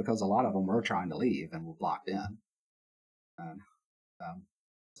false because a lot of them were trying to leave and were blocked in. And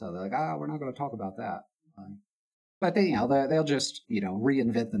so they're like, we're not going to talk about that. But they'll just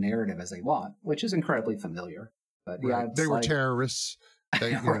reinvent the narrative as they want, which is incredibly familiar. But they were terrorists.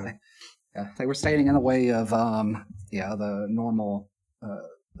 They were standing in the way of the normal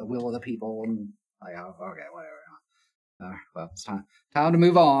the will of the people, and okay, whatever. Well, it's time to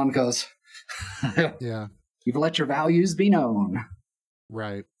move on because you've let your values be known.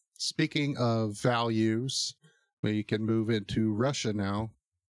 Right. Speaking of values, we can move into Russia now.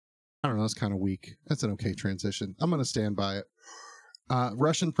 I don't know. That's kind of weak. That's an okay transition. I'm going to stand by it.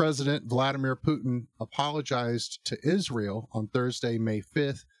 Russian President Vladimir Putin apologized to Israel on Thursday, May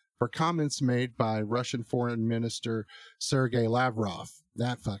 5th, for comments made by Russian Foreign Minister Sergei Lavrov.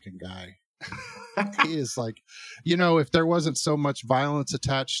 That fucking guy. He is like, if there wasn't so much violence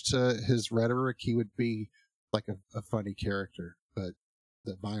attached to his rhetoric, he would be like a funny character. But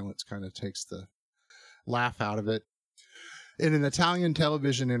the violence kind of takes the laugh out of it. In an Italian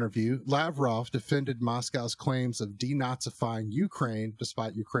television interview, Lavrov defended Moscow's claims of denazifying Ukraine,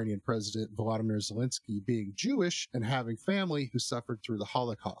 despite Ukrainian President Volodymyr Zelensky being Jewish and having family who suffered through the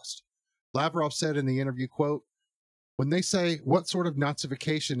Holocaust. Lavrov said in the interview, quote, "When they say, what sort of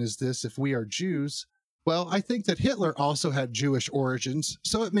Nazification is this if we are Jews? Well, I think that Hitler also had Jewish origins,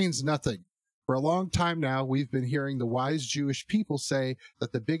 so it means nothing. For a long time now, we've been hearing the wise Jewish people say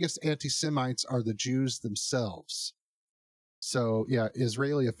that the biggest anti-Semites are the Jews themselves." So, yeah,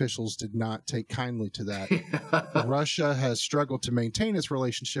 Israeli officials did not take kindly to that. Russia has struggled to maintain its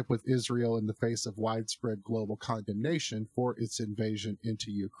relationship with Israel in the face of widespread global condemnation for its invasion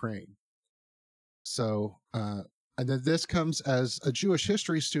into Ukraine. So, and then this comes as a Jewish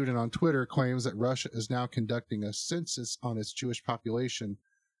history student on Twitter claims that Russia is now conducting a census on its Jewish population.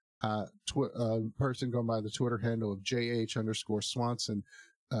 Person going by the Twitter handle of JH_Swanson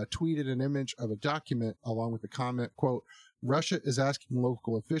tweeted an image of a document along with the comment, quote, "Russia is asking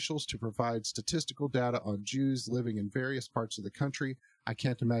local officials to provide statistical data on Jews living in various parts of the country. I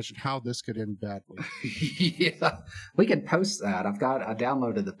can't imagine how this could end badly." Yeah, we can post that. I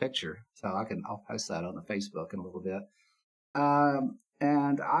downloaded the picture, so I'll post that on the Facebook in a little bit.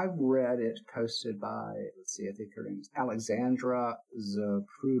 And I've read it posted by, let's see, I think her name's Alexandra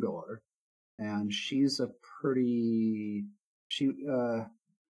Zaprudor, and she's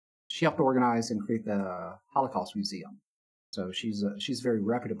she helped organize and create the Holocaust Museum. So she's very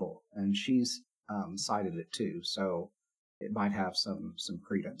reputable, and she's cited it too. So it might have some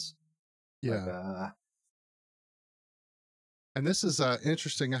credence. Yeah. But, and this is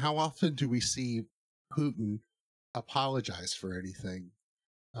interesting. How often do we see Putin apologize for anything?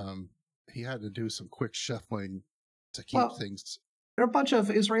 He had to do some quick shuffling to keep things. There are a bunch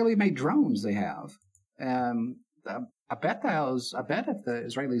of Israeli-made drones they have. I bet if the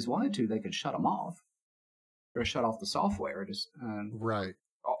Israelis wanted to, they could shut them off. Or shut off the software, right,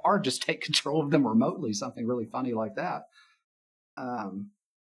 or just take control of them remotely. Something really funny like that.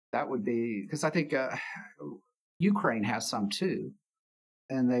 That would be, because I think Ukraine has some too,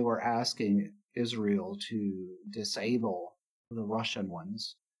 and they were asking Israel to disable the Russian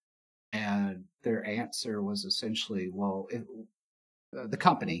ones, and their answer was essentially, well, the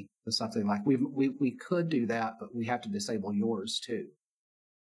company was something like, we could do that, but we have to disable yours too.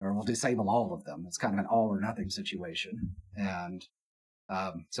 Or we'll disable all of them. It's kind of an all or nothing situation. And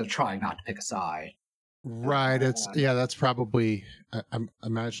so trying not to pick a side. Right. That's probably, I'm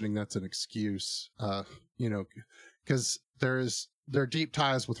imagining that's an excuse, because there are deep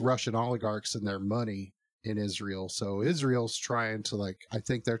ties with Russian oligarchs and their money in Israel. So Israel's trying to I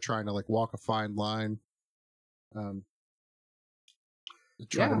think they're trying to walk a fine line,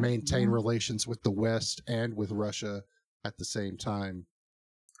 try to maintain relations with the West and with Russia at the same time.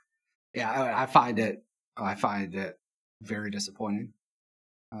 Yeah, I find it very disappointing,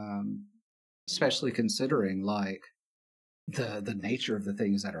 especially considering the nature of the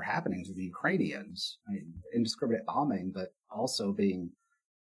things that are happening to the Ukrainians. I mean, indiscriminate bombing, but also being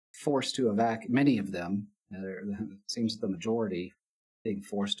forced to evacuate. Many of them, it seems the majority, being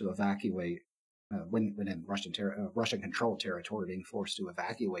forced to evacuate when in Russian controlled territory, being forced to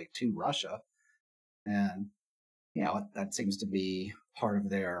evacuate to Russia, and that seems to be part of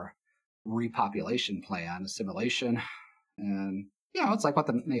their repopulation plan, assimilation, and it's like what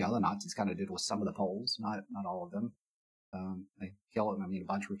the Nazis kind of did with some of the Poles, not all of them. They killed them. I mean, a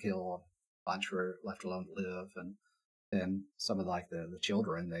bunch were killed, a bunch were left alone to live, and then some of the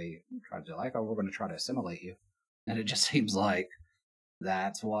children, they tried to we're going to try to assimilate you, and it just seems like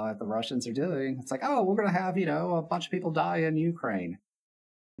that's what the Russians are doing. It's like, oh, we're going to have a bunch of people die in Ukraine.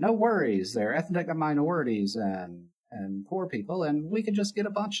 No worries, they're ethnic minorities and poor people, and we can just get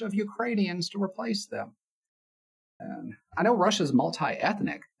a bunch of Ukrainians to replace them. And I know Russia's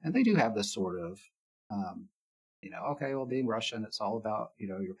multi-ethnic, and they do have this sort of, okay, well, being Russian, it's all about,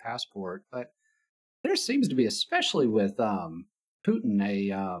 your passport. But there seems to be, especially with Putin,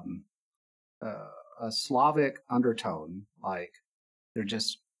 a Slavic undertone. Like, they're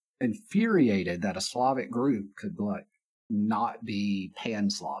just infuriated that a Slavic group could, not be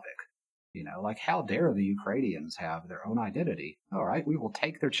pan-Slavic. How dare the Ukrainians have their own identity? All right, we will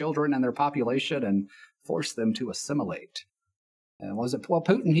take their children and their population and force them to assimilate. Was it, well,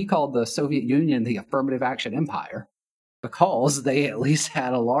 Putin, he called the Soviet Union the affirmative action empire because they at least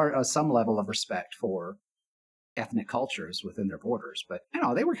had some level of respect for ethnic cultures within their borders. But,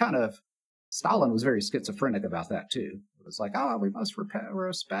 they were Stalin was very schizophrenic about that too. It was like, oh, we must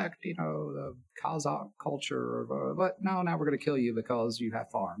respect, the Kazakh culture, but no, now we're going to kill you because you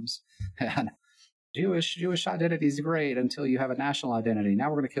have farms. And Jewish identity is great until you have a national identity. Now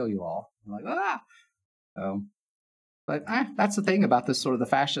we're going to kill you all. I'm like, ah. But that's the thing about this sort of the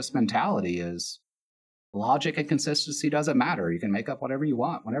fascist mentality is logic and consistency doesn't matter. You can make up whatever you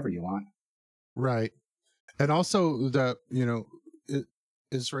want, whenever you want. Right. And also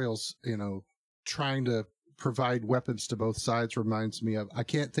Israel's, trying to provide weapons to both sides reminds me of, I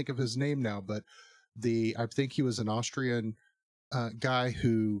can't think of his name now, but I think he was an Austrian guy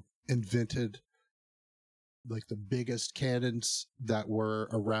who invented like the biggest cannons that were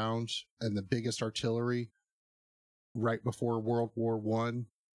around and the biggest artillery right before World War One.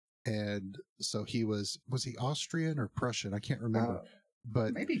 And so he was he Austrian or Prussian? I can't remember.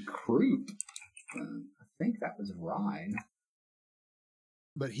 But maybe Krupp. I think that was Rhine.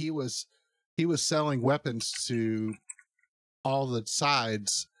 But he was selling weapons to all the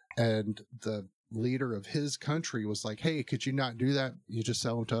sides, and the leader of his country was like, hey, could you not do that? You just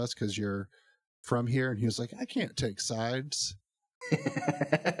sell them to us because you're from here. And he was like, I can't take sides.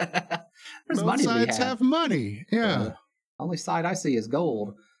 Both money sides have money. Yeah. Only side I see is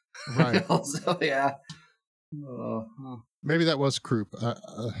gold. Right. Also, yeah. Maybe that was Krupp.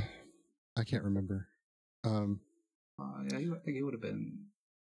 I can't remember. Yeah, I think he would have been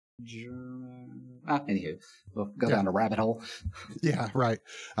German. Anywho, we'll go down a rabbit hole. Yeah, right.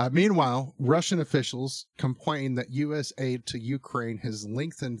 Meanwhile, Russian officials complain that U.S. aid to Ukraine has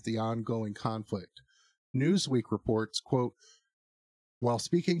lengthened the ongoing conflict. Newsweek reports, quote, while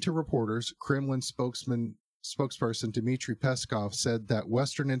speaking to reporters, Kremlin spokesperson Dmitry Peskov said that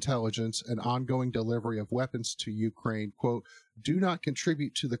Western intelligence and ongoing delivery of weapons to Ukraine, quote, do not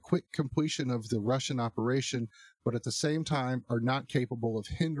contribute to the quick completion of the Russian operation, but at the same time are not capable of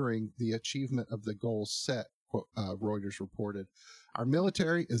hindering the achievement of the goals set, quote, Reuters reported. Our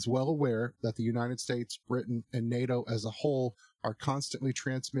military is well aware that the United States, Britain, and NATO as a whole are constantly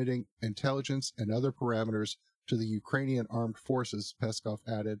transmitting intelligence and other parameters to the Ukrainian armed forces, Peskov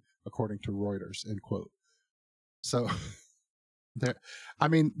added, according to Reuters, end quote. So they're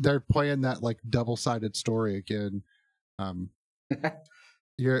playing that like double-sided story again.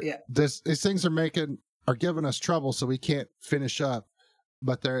 These things are giving us trouble, so we can't finish up,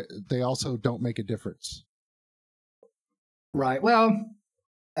 but they also don't make a difference. Right. Well,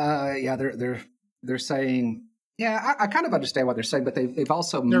 they're saying, yeah, I kind of understand what they're saying, but they've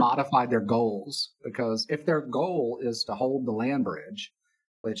also modified their goals, because if their goal is to hold the land bridge,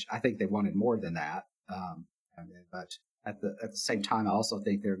 which I think they wanted more than that, but at the same time, I also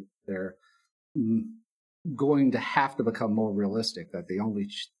think they're going to have to become more realistic. That the only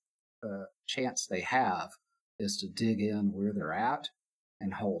chance they have is to dig in where they're at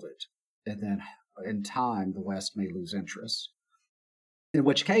and hold it, and then in time the West may lose interest. In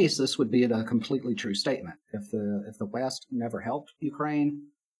which case, this would be a completely true statement. If the West never helped Ukraine,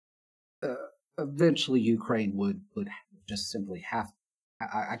 eventually Ukraine would just simply have.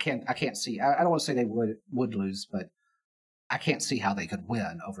 I can't see. I don't want to say they would lose, but I can't see how they could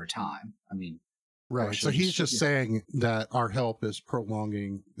win over time. I mean, right. Russia, so he's just saying that our help is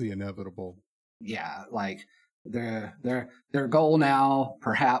prolonging the inevitable. Yeah, like their goal now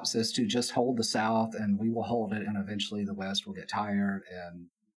perhaps is to just hold the South, and we will hold it, and eventually the West will get tired, and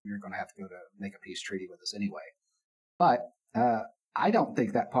you're going to have to go to make a peace treaty with us anyway. But I don't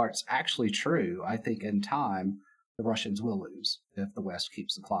think that part's actually true. I think in time the Russians will lose if the West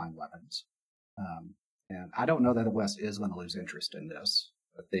keeps supplying weapons. And I don't know that the West is going to lose interest in this.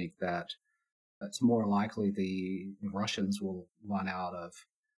 I think that it's more likely the Russians will run out of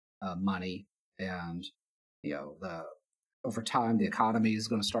money, and over time the economy is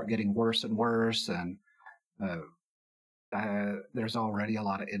going to start getting worse and worse, and there's already a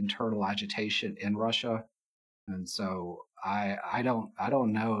lot of internal agitation in Russia, and so I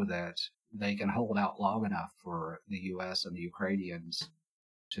don't know that they can hold out long enough for the U.S. and the Ukrainians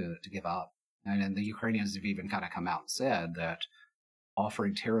to give up. And then the Ukrainians have even kind of come out and said that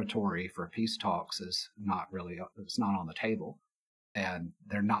offering territory for peace talks it's not on the table. And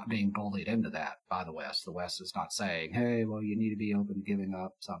they're not being bullied into that by the West. The West is not saying, hey, well, you need to be open to giving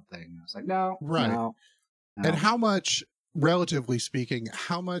up something. It's like, no, right. No. And how much, relatively speaking,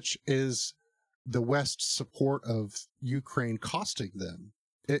 how much is the West's support of Ukraine costing them?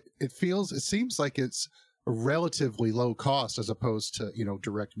 It seems like it's a relatively low cost as opposed to,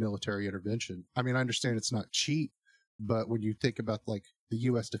 direct military intervention. I mean, I understand it's not cheap, but when you think about like the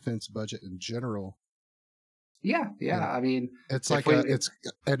U.S. defense budget in general, Yeah. I mean, it's like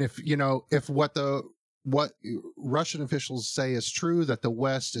and if if what Russian officials say is true, that the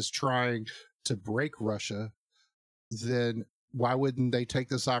West is trying to break Russia, then why wouldn't they take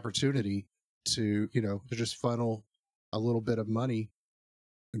this opportunity to to just funnel a little bit of money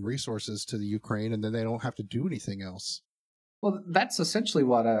and resources to the Ukraine, and then they don't have to do anything else? Well, that's essentially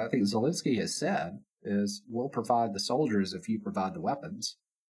what I think Zelensky has said: is we'll provide the soldiers if you provide the weapons.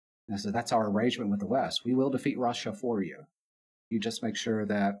 And so that's our arrangement with the West. We will defeat Russia for you. You just make sure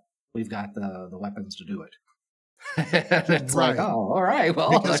that we've got the weapons to do it. It's Right. like, oh, all right.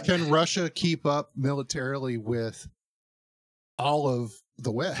 Well, because can Russia keep up militarily with all of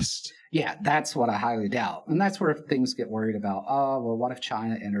the West? Yeah, that's what I highly doubt. And that's where things get worried about. Oh, well, what if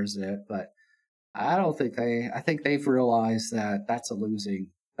China enters it? But I don't think I think they've realized that that's a losing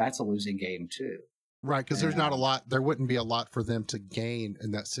game too. Right, because there's not a lot, there wouldn't be a lot for them to gain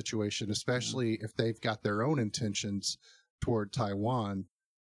in that situation, especially if they've got their own intentions toward Taiwan,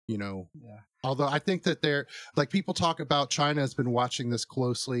 Yeah. Although I think that they're like, people talk about China has been watching this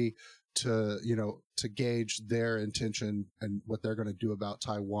closely to, to gauge their intention and what they're going to do about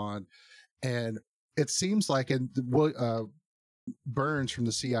Taiwan. And it seems like, and Burns from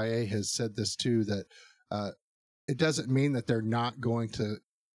the CIA has said this too, that it doesn't mean that they're not going to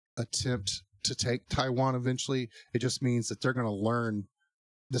attempt to take Taiwan eventually. It just means that they're going to learn.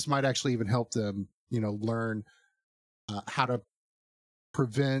 This might actually even help them, learn how to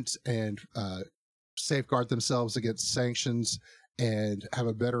prevent and safeguard themselves against sanctions, and have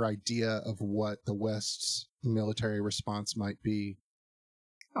a better idea of what the West's military response might be.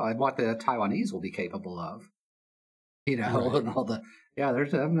 Oh, and what the Taiwanese will be capable of. Right. And all the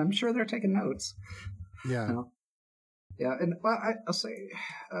I'm sure they're taking notes. Yeah. Yeah, and I'll say,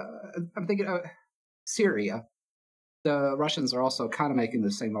 I'm thinking Syria. The Russians are also kind of making the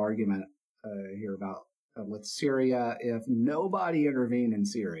same argument here about with Syria. If nobody intervened in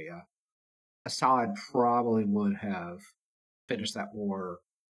Syria, Assad probably would have finished that war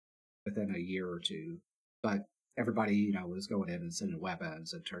within a year or two. But everybody, was going in and sending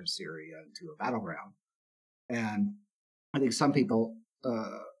weapons and turned Syria into a battleground. And I think some people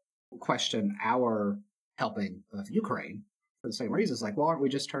question our helping of Ukraine for the same reasons. Like, well, aren't we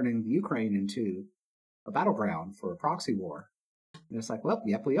just turning Ukraine into a battleground for a proxy war? And it's like, well,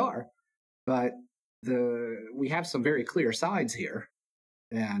 yep, we are. But we have some very clear sides here.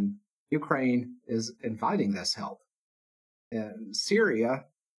 And Ukraine is inviting this help. And Syria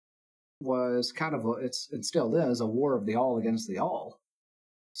was kind of, it still is a war of the all against the all.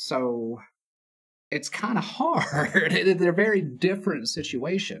 So it's kind of hard. They're very different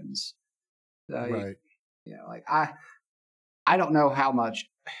situations. Right. I don't know how much.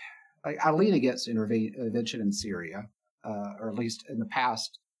 I lean against intervention in Syria, or at least in the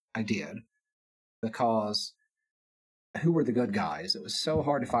past I did, because who were the good guys? It was so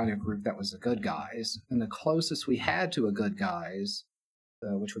hard to find a group that was the good guys, and the closest we had to a good guys,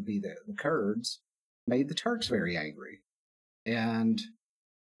 which would be the Kurds, made the Turks very angry, and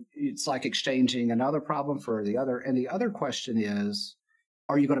it's like exchanging another problem for the other. And the other question is,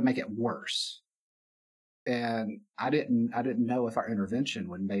 are you going to make it worse? And I didn't know if our intervention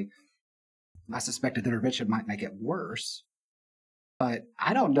would make. I suspected the intervention might make it worse, but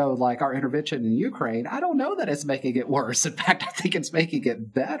I don't know. Like our intervention in Ukraine, I don't know that it's making it worse. In fact, I think it's making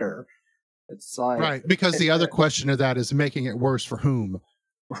it better. It's like right, because the other question of that is making it worse for whom?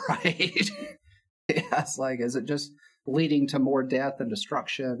 Right. It's like, is it just leading to more death and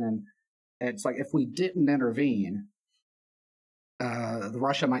destruction? And it's like, if we didn't intervene,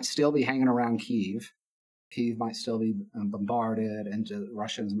 Russia might still be hanging around Kyiv. Kyiv might still be bombarded, and the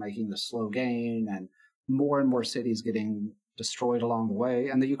Russians making the slow gain, and more cities getting destroyed along the way,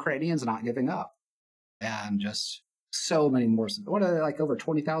 and the Ukrainians not giving up. And just so many more. What are they, like over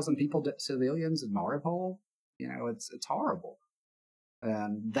 20,000 people, civilians in Mariupol? It's horrible.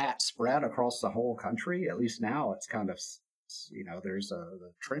 And that spread across the whole country. At least now it's kind of, there's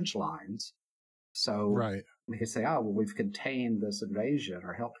the trench lines. So right. We could say, oh, well, we've contained this invasion,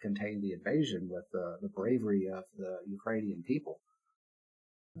 or helped contain the invasion with the bravery of the Ukrainian people.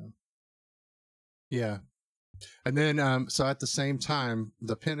 Yeah. And then, so at the same time,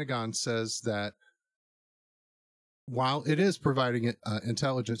 the Pentagon says that while it is providing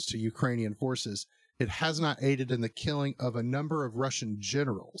intelligence to Ukrainian forces, it has not aided in the killing of a number of Russian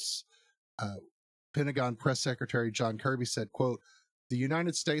generals. Pentagon Press Secretary John Kirby said, quote, "The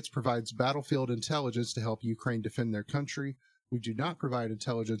United States provides battlefield intelligence to help Ukraine defend their country. We do not provide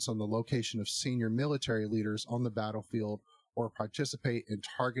intelligence on the location of senior military leaders on the battlefield or participate in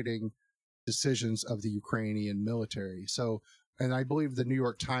targeting decisions of the Ukrainian military. So, and I believe the New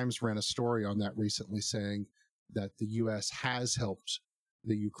York Times ran a story on that recently saying that the U.S. has helped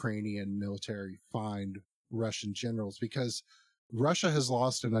the Ukrainian military find Russian generals because Russia has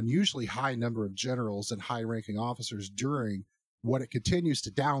lost an unusually high number of generals and high ranking officers during what it continues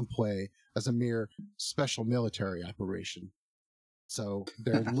to downplay as a mere special military operation. So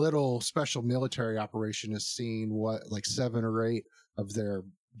their little special military operation has seen like 7 or 8 of their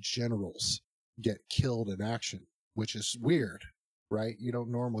generals get killed in action, which is weird, right? You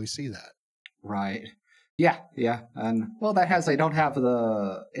don't normally see that. Right. Yeah, yeah. And well, they don't have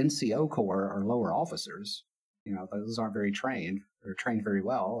the NCO Corps or lower officers. Those aren't very trained or trained very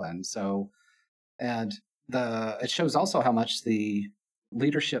well. And so, and it shows also how much the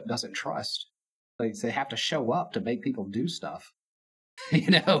leadership doesn't trust. Like they have to show up to make people do stuff.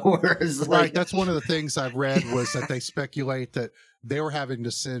 Whereas right, that's one of the things I've read was that they speculate that they were having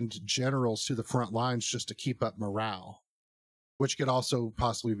to send generals to the front lines just to keep up morale, which could also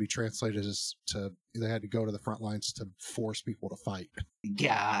possibly be translated as they had to go to the front lines to force people to fight.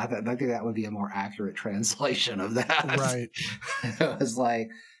 Yeah, I think that would be a more accurate translation of that. Right. It was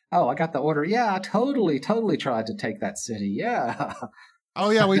like, oh, I got the order. Yeah, I totally tried to take that city. Yeah. Oh,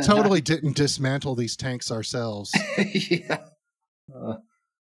 yeah, we totally didn't dismantle these tanks ourselves. Yeah.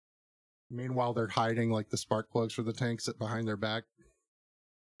 Meanwhile, they're hiding like the spark plugs for the tanks behind their back.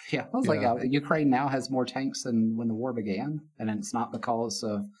 Yeah, I was like, Ukraine now has more tanks than when the war began, and it's not because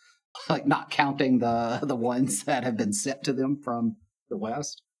of like not counting the ones that have been sent to them from the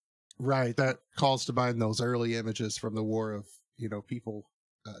West. Right, that calls to mind those early images from the war of people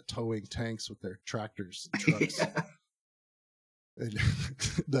towing tanks with their tractors and trucks. Yeah. And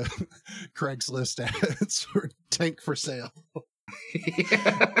the Craigslist ads for tank for sale.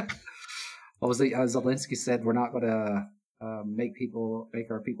 Yeah. What was Zelensky said? We're not going to make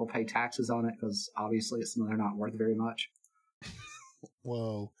our people pay taxes on it because obviously they're not worth very much.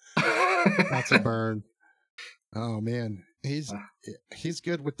 Whoa, that's a burn. Oh man, he's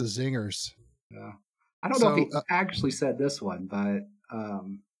good with the zingers. Yeah, I don't know if he actually said this one, but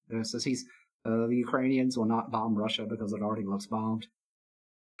it says the Ukrainians will not bomb Russia because it already looks bombed.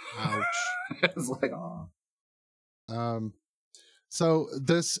 Ouch! It's like, oh. So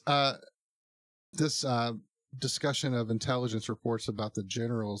this discussion of intelligence reports about the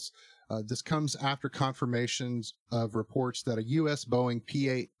generals, this comes after confirmations of reports that a U.S. Boeing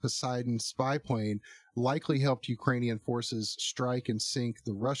P-8 Poseidon spy plane likely helped Ukrainian forces strike and sink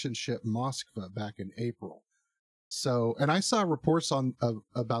the Russian ship Moskva back in April. So, and I saw reports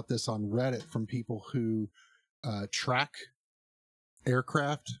about this on Reddit from people who track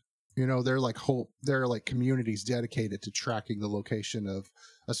aircraft. They're like communities dedicated to tracking the location of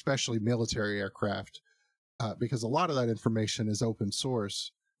especially military aircraft, because a lot of that information is open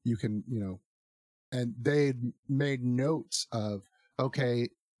source. You can, and they made notes of, okay,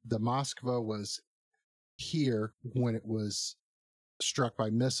 the Moskva was here when it was struck by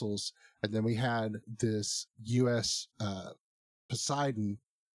missiles, and then we had this U.S. Poseidon,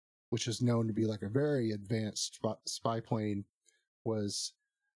 which is known to be like a very advanced spy plane,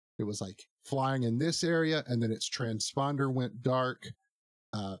 it was like flying in this area, and then its transponder went dark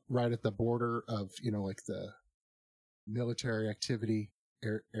right at the border of like the military activity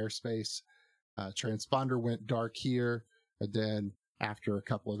airspace. Transponder went dark here, and then after a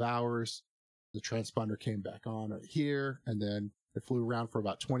couple of hours, the transponder came back on here, and then it flew around for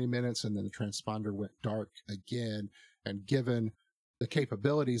about 20 minutes, and then the transponder went dark again. And given the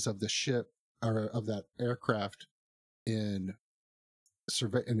capabilities of the ship or of that aircraft in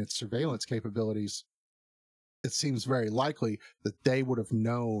its surveillance capabilities, it seems very likely that they would have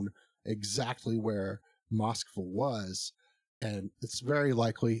known exactly where Moskva was, and it's very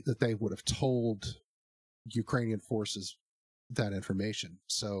likely that they would have told Ukrainian forces that information.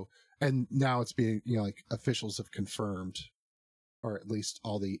 So, and now it's being, like officials have confirmed, or at least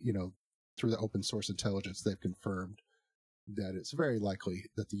all the, through the open source intelligence, they've confirmed that it's very likely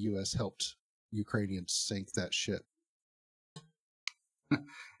that the U.S. helped Ukrainians sink that ship.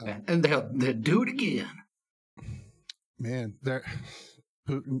 And they'll do it again. Man,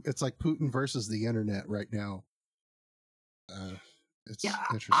 Putin. It's like Putin versus the internet right now. It's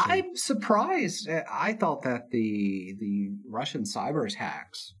interesting. I'm surprised. I thought that the Russian cyber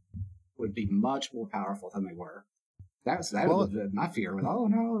attacks would be much more powerful than they were. That would have been my fear. With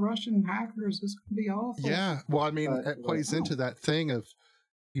the Russian hackers, this could be awful. Yeah, well, I mean, it plays into that thing of,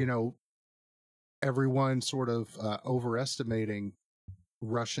 everyone sort of overestimating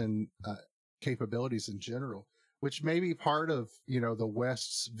Russian capabilities in general, which may be part of the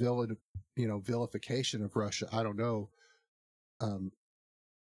West's vilification of Russia. I don't know.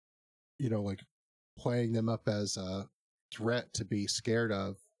 like playing them up as a threat to be scared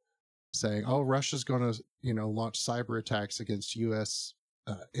of, saying, "Oh, Russia's going to, launch cyber attacks against U.S.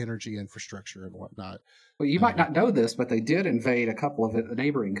 Energy infrastructure and whatnot." Well, you might not know this, but they did invade a couple of the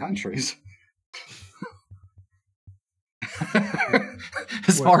neighboring countries.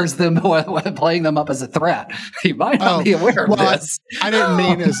 As far as them playing them up as a threat, you might not be aware of this. I didn't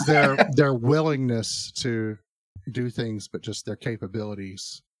mean as their willingness to do things, but just their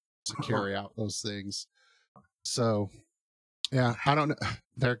capabilities to carry out those things. So, yeah, I don't know.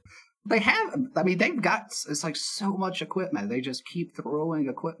 They've got, it's like so much equipment. They just keep throwing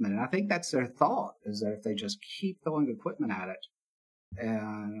equipment. And I think that's their thought, is that if they just keep throwing equipment at it,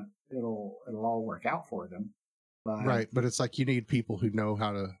 and it'll all work out for them. Right. But it's like you need people who know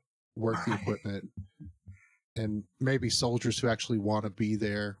how to work the equipment, and maybe soldiers who actually want to be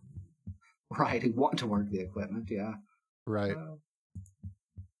there. Right. Who want to work the equipment. Yeah. Right.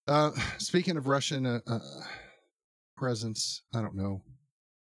 Speaking of Russian presence, I don't know.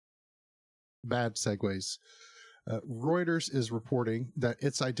 Bad segues. Reuters is reporting that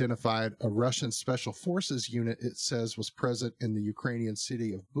it's identified a Russian special forces unit it says was present in the Ukrainian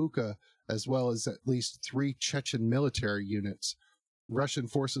city of Bucha, as well as at least 3 Chechen military units. Russian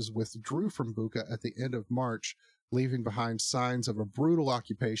forces withdrew from Bucha at the end of March, leaving behind signs of a brutal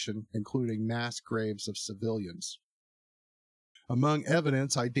occupation, including mass graves of civilians. Among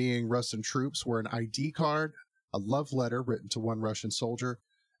evidence IDing Russian troops were an ID card, a love letter written to one Russian soldier,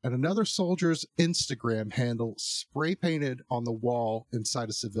 and another soldier's Instagram handle spray painted on the wall inside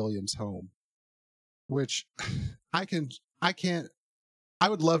a civilian's home. Which I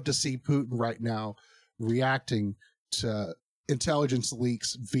would love to see Putin right now reacting to intelligence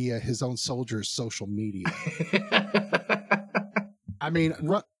leaks via his own soldiers' social media. I mean,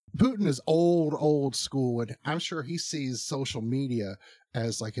 Putin is old school, and I'm sure he sees social media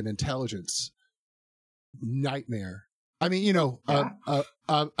as like an intelligence nightmare. I mean,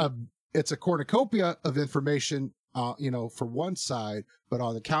 it's a cornucopia of information, for one side, but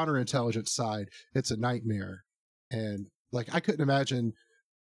on the counterintelligence side, it's a nightmare. And like, I couldn't imagine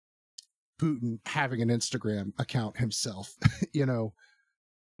Putin having an Instagram account himself,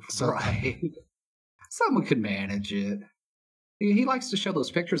 So, right. Someone could manage it. He likes to show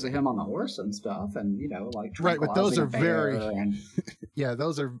those pictures of him on the horse and stuff, and like right. But those are yeah,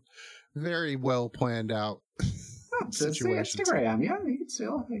 those are very well planned out. It's Instagram. Yeah, you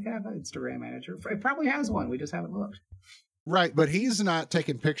can have an Instagram manager. It probably has one. We just haven't looked. Right, but he's not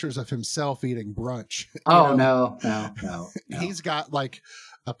taking pictures of himself eating brunch. Oh, no. He's got like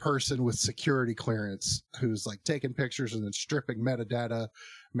a person with security clearance who's like taking pictures and then stripping metadata,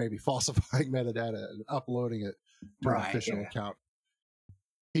 maybe falsifying metadata and uploading it to an official account.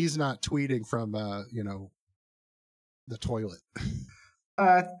 He's not tweeting from, the toilet.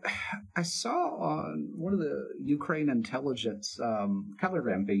 I saw on one of the Ukraine intelligence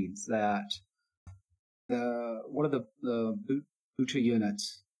Telegram feeds that one of the Bucha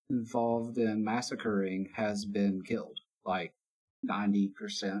units involved in massacring has been killed, like 90%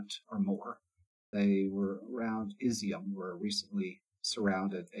 or more. They were around Izium, were recently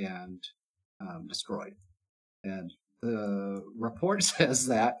surrounded and destroyed. And the report says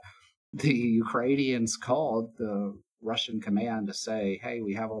that the Ukrainians called the Russian command to say, "Hey,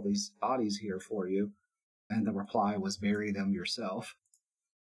 we have all these bodies here for you," and the reply was, "Bury them yourself."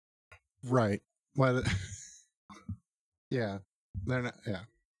 Right. Well, yeah, they're not. Yeah.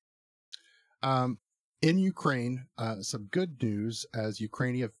 In Ukraine, some good news as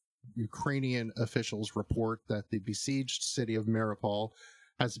Ukrainian officials report that the besieged city of Mariupol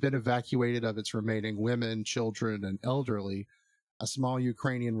has been evacuated of its remaining women, children, and elderly. A small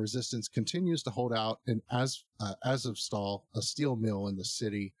Ukrainian resistance continues to hold out in Azovstal, a steel mill in the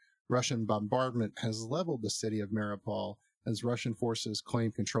city. Russian bombardment has leveled the city of Mariupol as Russian forces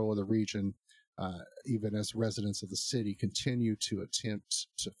claim control of the region, even as residents of the city continue to attempt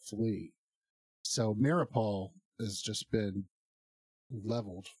to flee. So Mariupol has just been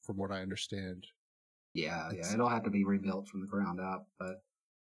leveled, from what I understand. Yeah, it'll have to be rebuilt from the ground up. But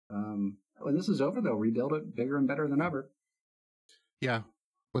when this is over, they'll rebuild it bigger and better than ever. Yeah,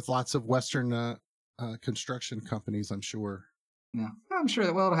 with lots of Western construction companies, I'm sure. Yeah, I'm sure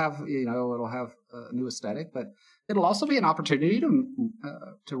that it'll have a new aesthetic, but it'll also be an opportunity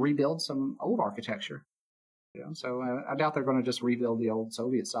to rebuild some old architecture. So I doubt they're going to just rebuild the old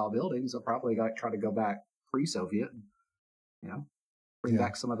Soviet-style buildings. They'll probably try to go back pre-Soviet. Bring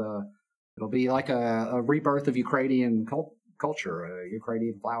back some of the. It'll be like a rebirth of Ukrainian culture,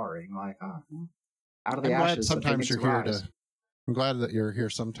 Ukrainian flowering. Like out of the ashes. Sometimes you're here to. I'm glad that you're here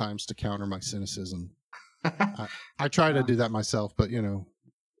sometimes to counter my cynicism. I try to do that myself, but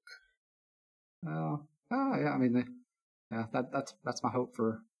Yeah. I mean, yeah, that's my hope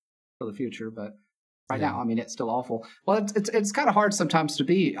for the future. But right Yeah. now, I mean, it's still awful. Well, it's kind of hard sometimes to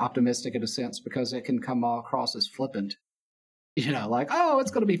be optimistic in a sense because it can come across as flippant. Like, oh, it's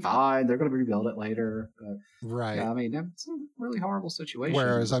going to be fine. They're going to rebuild it later. But, Right. yeah, I mean, it's a really horrible situation.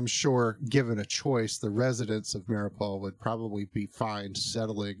 Whereas I'm sure, given a choice, the residents of Maripol would probably be fine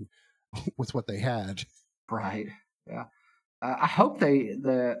settling with what they had. Right. Yeah. I hope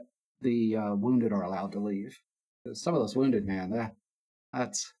the wounded are allowed to leave. 'Cause some of those wounded, man,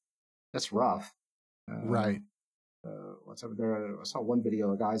 that's rough. Uh, Right. what's over there? I saw one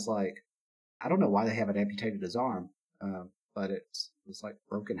video. A guy's like, I don't know why they haven't amputated his arm, but it's like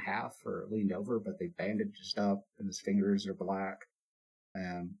broken half or leaned over, but they bandaged up, and his fingers are black.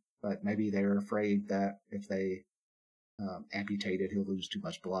 But maybe they're afraid that if they amputate it, he'll lose too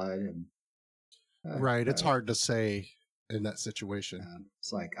much blood, and Right. It's hard to say in that situation.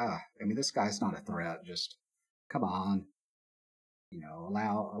 it's like, I mean, this guy's not a threat. Just come on,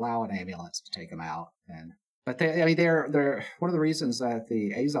 allow an ambulance to take him out. But I mean, they're one of the reasons that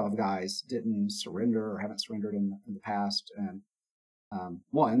the Azov guys didn't surrender or haven't surrendered in the past. And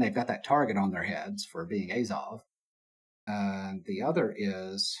one, they've got that target on their heads for being Azov, and the other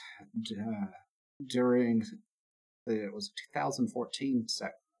is during it was 2014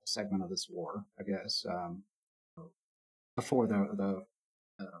 segment of this war, I guess, before the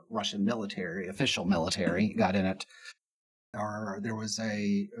Russian military, official military, got in it. Or there was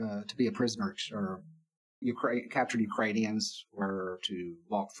to be a prisoner, or captured Ukrainians were to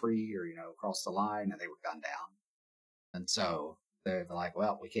walk free or cross the line, and they were gunned down. And so they're like,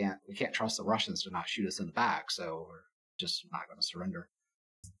 well, we can't trust the Russians to not shoot us in the back, so we're just not going to surrender.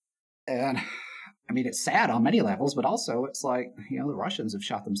 And I mean, it's sad on many levels, but also it's like the Russians have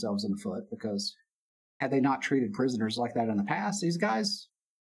shot themselves in the foot, because had they not treated prisoners like that in the past, these guys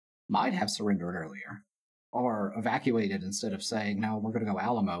might have surrendered earlier or evacuated instead of saying, no, we're going to go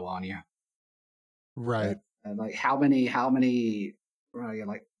Alamo on you. Right. And like how many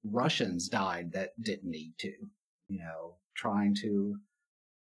like Russians died that didn't need to, trying to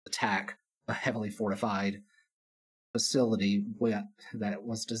attack a heavily fortified facility that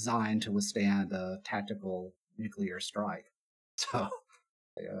was designed to withstand a tactical nuclear strike. So,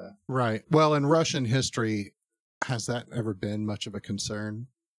 right. Well, in Russian history, has that ever been much of a concern?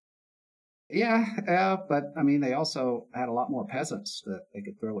 Yeah, but I mean, they also had a lot more peasants that they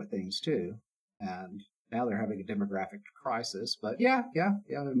could throw at things too, and now they're having a demographic crisis. But yeah.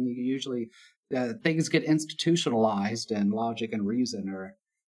 I mean, usually things get institutionalized, and logic and reason are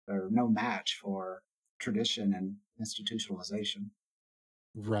no match for tradition and institutionalization.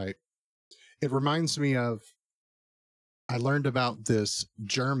 Right. It reminds me of, I learned about this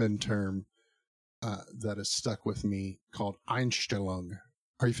German term that has stuck with me called Einstellung.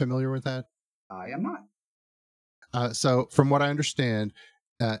 Are you familiar with that? I am not. So from what I understand,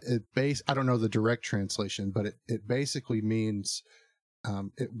 I don't know the direct translation, but it basically means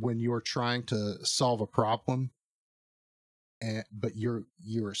when you're trying to solve a problem, but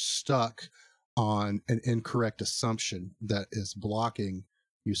you're stuck on an incorrect assumption that is blocking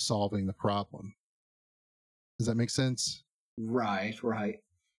you solving the problem. Does that make sense? Right.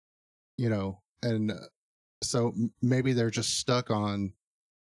 And so maybe they're just stuck on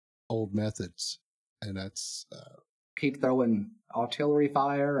old methods, and that's keep throwing artillery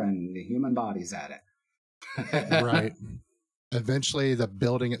fire and human bodies at it. right. Eventually the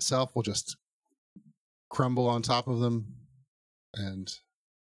building itself will just crumble on top of them, and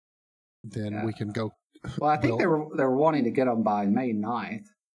then we can go. Well, I think they were wanting to get them by May 9th,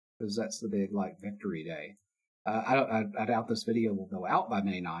 because that's the big victory day. I doubt this video will go out by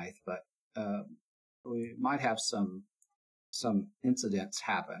May 9th, but we might have some incidents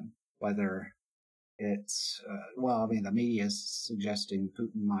happen. Whether it's I mean, the media is suggesting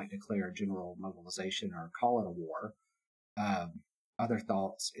Putin might declare general mobilization or call it a war. Other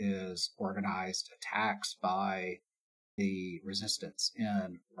thoughts is organized attacks by the resistance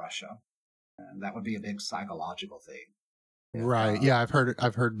in Russia, and that would be a big psychological thing. Right. Yeah, I've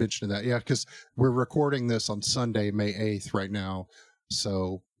heard mention of that. Yeah, because we're recording this on Sunday, May 8th right now.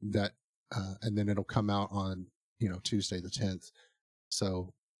 So that, and then it'll come out on, Tuesday the 10th.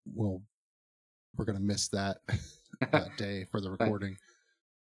 So we're going to miss that day for the recording.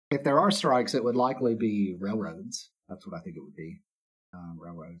 If there are strikes, it would likely be railroads. That's what I think it would be.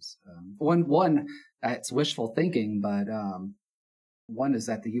 Railroads. One, it's wishful thinking, but one is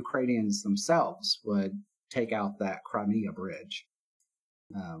that the Ukrainians themselves would take out that Crimea bridge,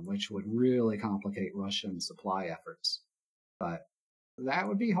 which would really complicate Russian supply efforts. But that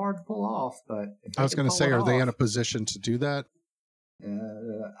would be hard to pull off. But I was going to say, are they in a position to do that?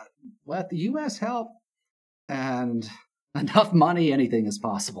 With the U.S. help and enough money, anything is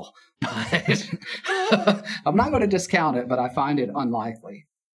possible. But I'm not going to discount it, but I find it unlikely.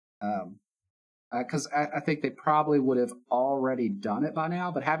 Because I think they probably would have already done it by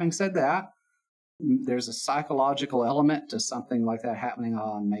now. But having said that, there's a psychological element to something like that happening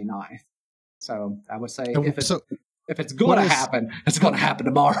on May 9th. So I would say if it's going to happen, it's going to happen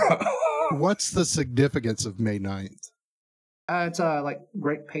tomorrow. What's the significance of May 9th? It's like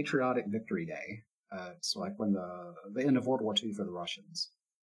Great Patriotic Victory Day. It's like when the end of World War II for the Russians.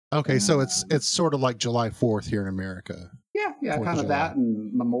 Okay, so it's sort of like July 4th here in America. Yeah, kind of that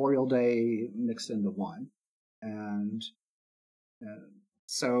and Memorial Day mixed into one. And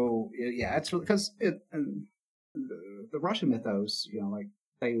so, yeah, it's really because the Russian mythos, like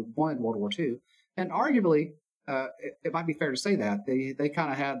they won World War II. And arguably, it might be fair to say that they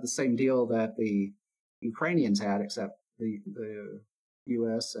kind of had the same deal that the Ukrainians had, except the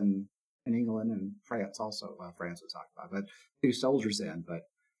U.S. and England and France also. Well, France was talked about, but threw soldiers in. But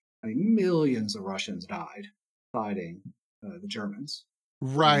I mean, millions of Russians died fighting the Germans.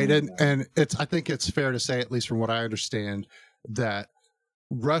 Right, and I think it's fair to say, at least from what I understand, that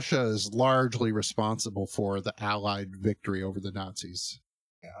Russia is largely responsible for the Allied victory over the Nazis.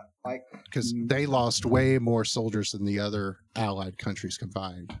 Yeah, because they lost way more soldiers than the other Allied countries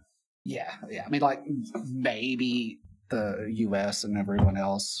combined. Yeah. I mean, like maybe the U.S. and everyone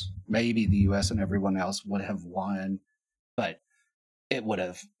else would have won, but you would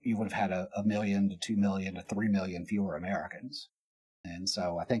have had a million to 2 million to 3 million fewer Americans. And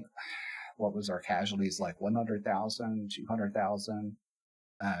so I think, what was our casualties, like 100,000, 200,000?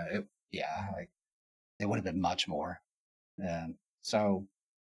 It would have been much more. And so,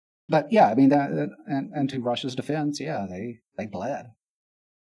 but yeah, I mean, that, and to Russia's defense, yeah, they bled.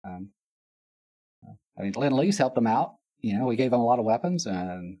 I mean, Lend-Lease helped them out. We gave them a lot of weapons,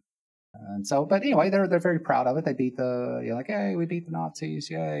 and so. But anyway, they're very proud of it. They beat hey, we beat the Nazis.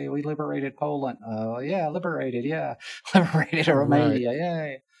 Yay, we liberated Poland. Yeah, liberated Romania. Right.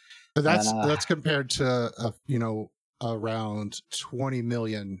 Yay. But that's compared to around 20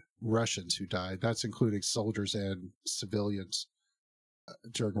 million Russians who died. That's including soldiers and civilians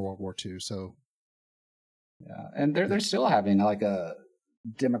during World War II. So yeah, and they're still having like a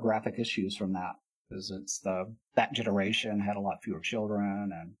demographic issues from that, because it's that generation had a lot fewer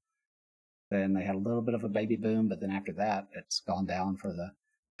children, and then they had a little bit of a baby boom, but then after that, it's gone down for the.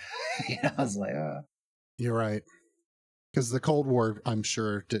 I was like, You're right, because the Cold War, I'm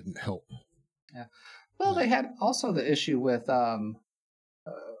sure, didn't help. Yeah, well, they had also the issue with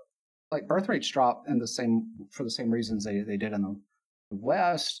like birth rates dropped for the same reasons they did in the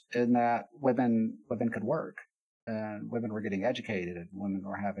West, in that women could work. And women were getting educated, and women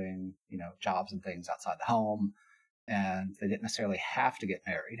were having, jobs and things outside the home, and they didn't necessarily have to get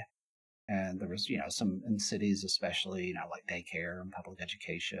married. And there was, some in cities, especially, like daycare and public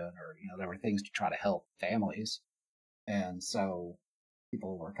education, or, there were things to try to help families. And so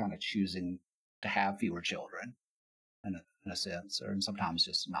people were kind of choosing to have fewer children in a sense, or sometimes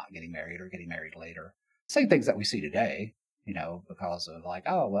just not getting married or getting married later. Same things that we see today. Because of like,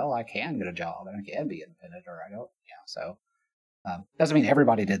 oh, well, I can get a job and I can be independent, or I don't. So doesn't mean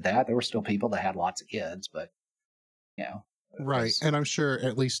everybody did that. There were still people that had lots of kids, but, Right. And I'm sure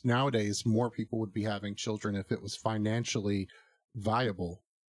at least nowadays, more people would be having children if it was financially viable.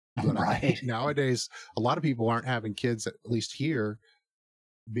 But right. Nowadays, a lot of people aren't having kids, at least here,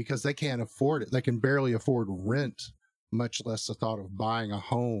 because they can't afford it. They can barely afford rent, much less the thought of buying a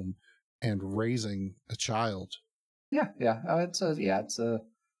home and raising a child. Yeah. It's a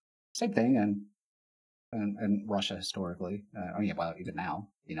same thing, and Russia historically. Even now,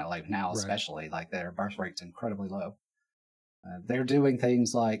 like now especially, right. Like their birth rate's incredibly low. They're doing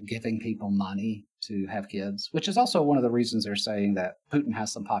things like giving people money to have kids, which is also one of the reasons they're saying that Putin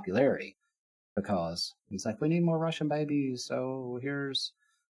has some popularity, because he's like, we need more Russian babies, so here's,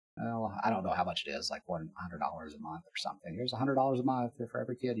 I don't know how much it is, like $100 a month or something. Here's $100 a month for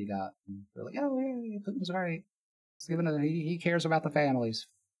every kid you got. And they're like, oh, yeah, Putin's great. He cares about the families.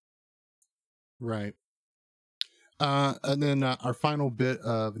 Right. And then our final bit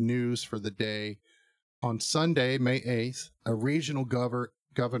of news for the day. On Sunday, May 8th, a regional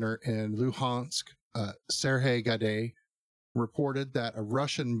governor in Luhansk, Serhiy Gadai, reported that a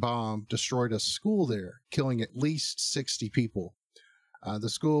Russian bomb destroyed a school there, killing at least 60 people. The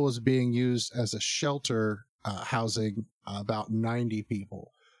school was being used as a shelter, housing about 90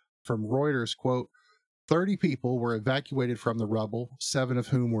 people. From Reuters, quote, 30 people were evacuated from the rubble, 7 of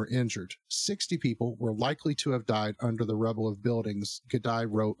whom were injured. 60 people were likely to have died under the rubble of buildings, Gadai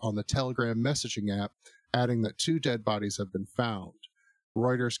wrote on the Telegram messaging app, adding that 2 dead bodies have been found.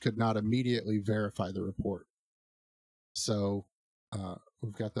 Reuters could not immediately verify the report. So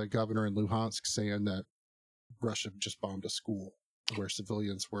we've got the governor in Luhansk saying that Russia just bombed a school where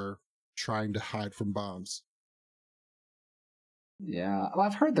civilians were trying to hide from bombs. Yeah, well,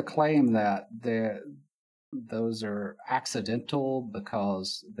 I've heard the claim that those are accidental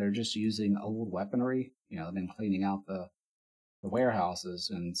because they're just using old weaponry. They've been cleaning out the warehouses,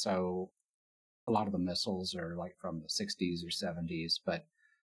 and so a lot of the missiles are like from the 60s or 70s. But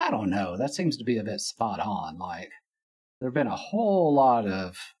I don't know. That seems to be a bit spot on. Like, there have been a whole lot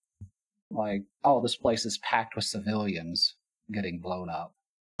of like, oh, this place is packed with civilians getting blown up.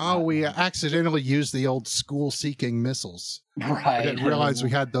 Oh, we accidentally used the old school-seeking missiles. Right. I didn't realize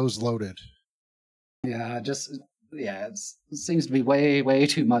we had those loaded. Yeah, it seems to be way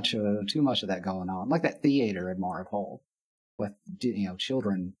too much of that going on. Like that theater in Mariupol with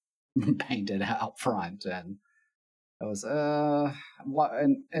children painted out front, and it was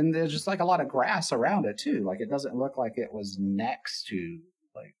and there's just like a lot of grass around it too. Like, it doesn't look like it was next to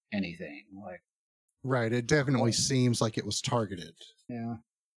like anything. Like, right, it definitely seems like it was targeted. Yeah.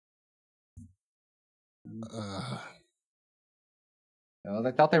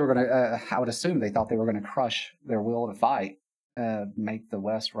 They thought they were going to. I would assume they thought they were going to crush their will to fight, make the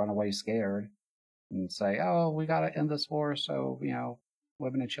West run away scared, and say, "Oh, we got to end this war so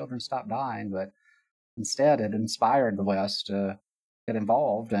women and children stop dying." But instead, it inspired the West to get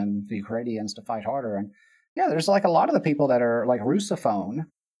involved and the Ukrainians to fight harder. And yeah, there's like a lot of the people that are like Russophone,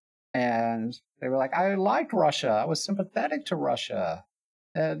 and they were like, "I liked Russia. I was sympathetic to Russia,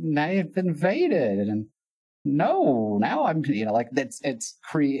 and they've invaded." And no, now I'm like it's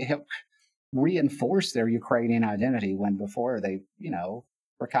reinforced their Ukrainian identity when before they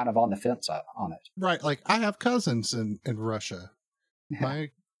were kind of on the fence on it. Right, like I have cousins in Russia. Yeah.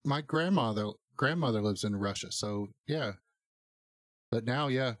 My grandmother lives in Russia, so yeah. But now,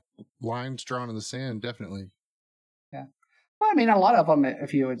 yeah, lines drawn in the sand, definitely. Yeah. Well, I mean, a lot of them,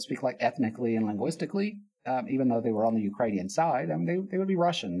 if you would speak like ethnically and linguistically, even though they were on the Ukrainian side, I mean, they would be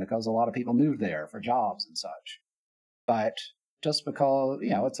Russian because a lot of people moved there for jobs and such. But just because,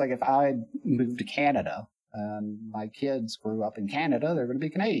 it's like if I moved to Canada and my kids grew up in Canada, they're going to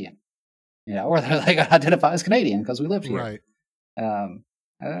be Canadian, or they're going to identify as Canadian because we lived here. Right.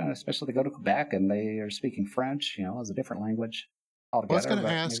 Especially they go to Quebec and they are speaking French, as a different language altogether. I was going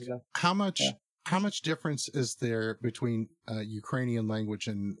to ask, how much difference is there between Ukrainian language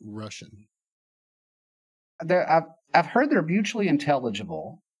and Russian? I've heard they're mutually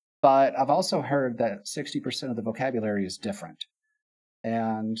intelligible, but I've also heard that 60% of the vocabulary is different.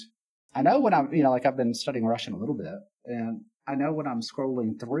 And I know when I'm, I've been studying Russian a little bit, and I know when I'm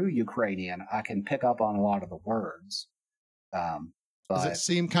scrolling through Ukrainian, I can pick up on a lot of the words. Does it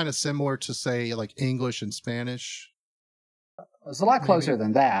seem kind of similar to, say, like English and Spanish? It's a lot closer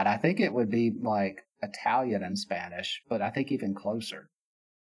than that. I think it would be like Italian and Spanish, but I think even closer.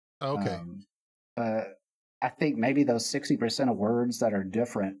 Okay. But I think maybe those 60% of words that are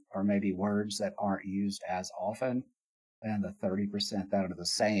different are maybe words that aren't used as often, and the 30% that are the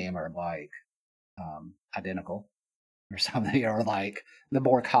same are like identical or something, or like the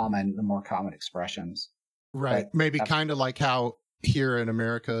more common expressions. Right. But maybe kind of like how here in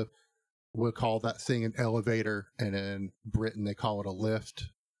America we'll call that thing an elevator, and in Britain they call it a lift,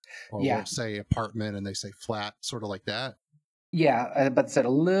 or we'll say apartment and they say flat, sort of like that. Yeah, but it's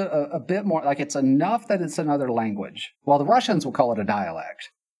a bit more like it's enough that it's another language. Well, the Russians will call it a dialect,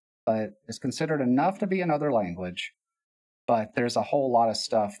 but it's considered enough to be another language. But there's a whole lot of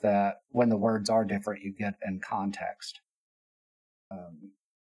stuff that when the words are different, you get in context.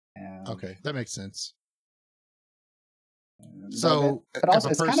 Okay, that makes sense. So, but also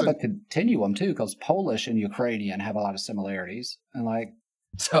it's kind of a continuum too, because Polish and Ukrainian have a lot of similarities, and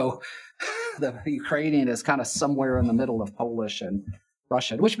so the Ukrainian is kind of somewhere in the middle of Polish and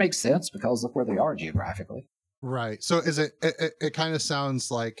Russian, which makes sense because look where they are geographically. Right. So is it kind of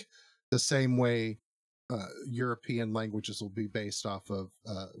sounds like the same way European languages will be based off of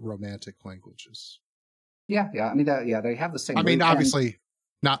Romantic languages. Yeah. I mean, they have the same. I mean, obviously,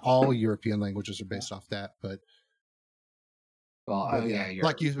 not all European languages are based off that, but. Well,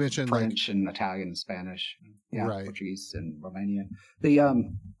 like you mentioned, French and Italian and Spanish, right. Portuguese and Romanian,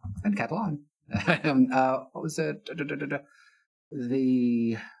 and Catalan. What was it?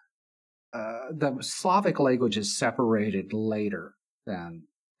 The Slavic language is separated later than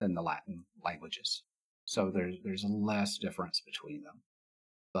the Latin languages, so there's less difference between them.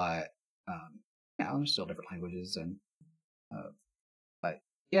 But there's still different languages, and but.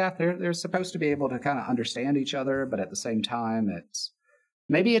 Yeah, they're supposed to be able to kind of understand each other, but at the same time,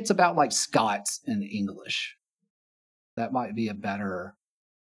 maybe it's about like Scots and English. That might be a better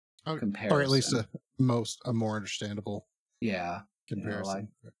comparison. Or at least a more understandable comparison.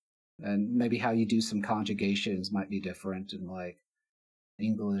 And maybe how you do some conjugations might be different. And like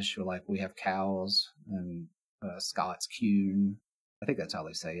English, or like we have cows, and Scots cune. I think that's how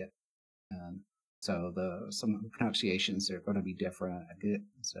they say it. And so some pronunciations are going to be different. A good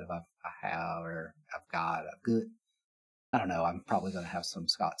instead of I have, or I've got a good. I don't know. I'm probably going to have some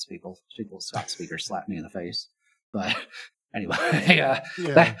Scots Scots speakers slap me in the face. But anyway,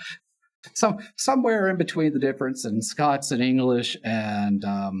 somewhere in between the difference in Scots and English and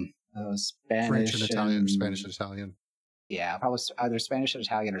Spanish, French and Italian, Spanish and Italian. Yeah, probably either Spanish and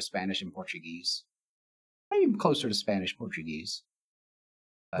Italian or Spanish and Portuguese. Maybe closer to Spanish Portuguese.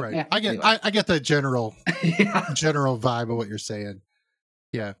 But, right. Yeah, I get the general general vibe of what you're saying.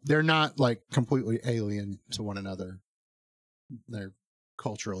 Yeah, they're not like completely alien to one another. They're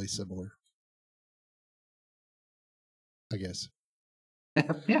culturally similar, I guess.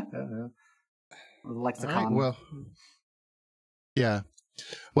 Yeah. Lexicon. Right, well, yeah.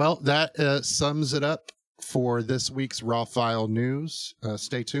 Well, that sums it up for this week's Raw File News.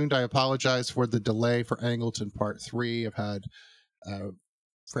 Stay tuned. I apologize for the delay for Angleton Part 3. I've had a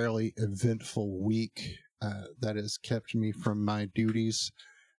fairly eventful week that has kept me from my duties,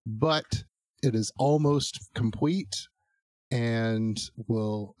 but it is almost complete, and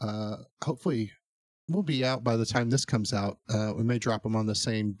will hopefully will be out by the time this comes out. We may drop them on the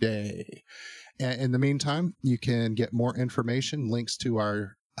same day. And in the meantime, you can get more information, links to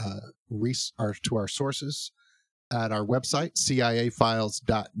our sources at our website,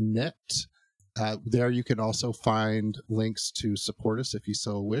 ciafiles.net. There you can also find links to support us if you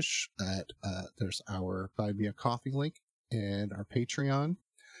so wish. There's our Buy Me a Coffee link and our Patreon,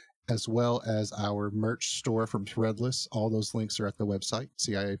 as well as our merch store from Threadless. All those links are at the website,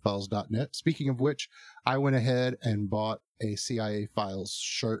 ciafiles.net. Speaking of which, I went ahead and bought a CIA Files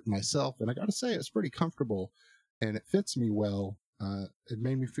shirt myself, and I got to say, it's pretty comfortable, and it fits me well. It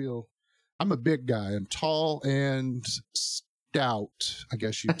made me feel, I'm a big guy. I'm tall and stout, I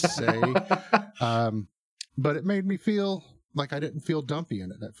guess you'd say. But it made me feel like I didn't feel dumpy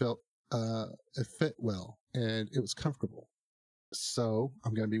in it. It fit well, and it was comfortable. So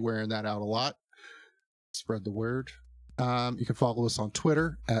I'm going to be wearing that out a lot. Spread the word. You can follow us on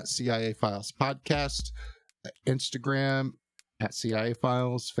Twitter at CIA Files Podcast, Instagram at CIA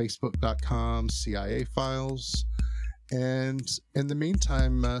Files, Facebook.com CIA Files. And in the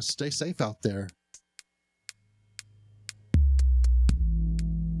meantime, stay safe out there.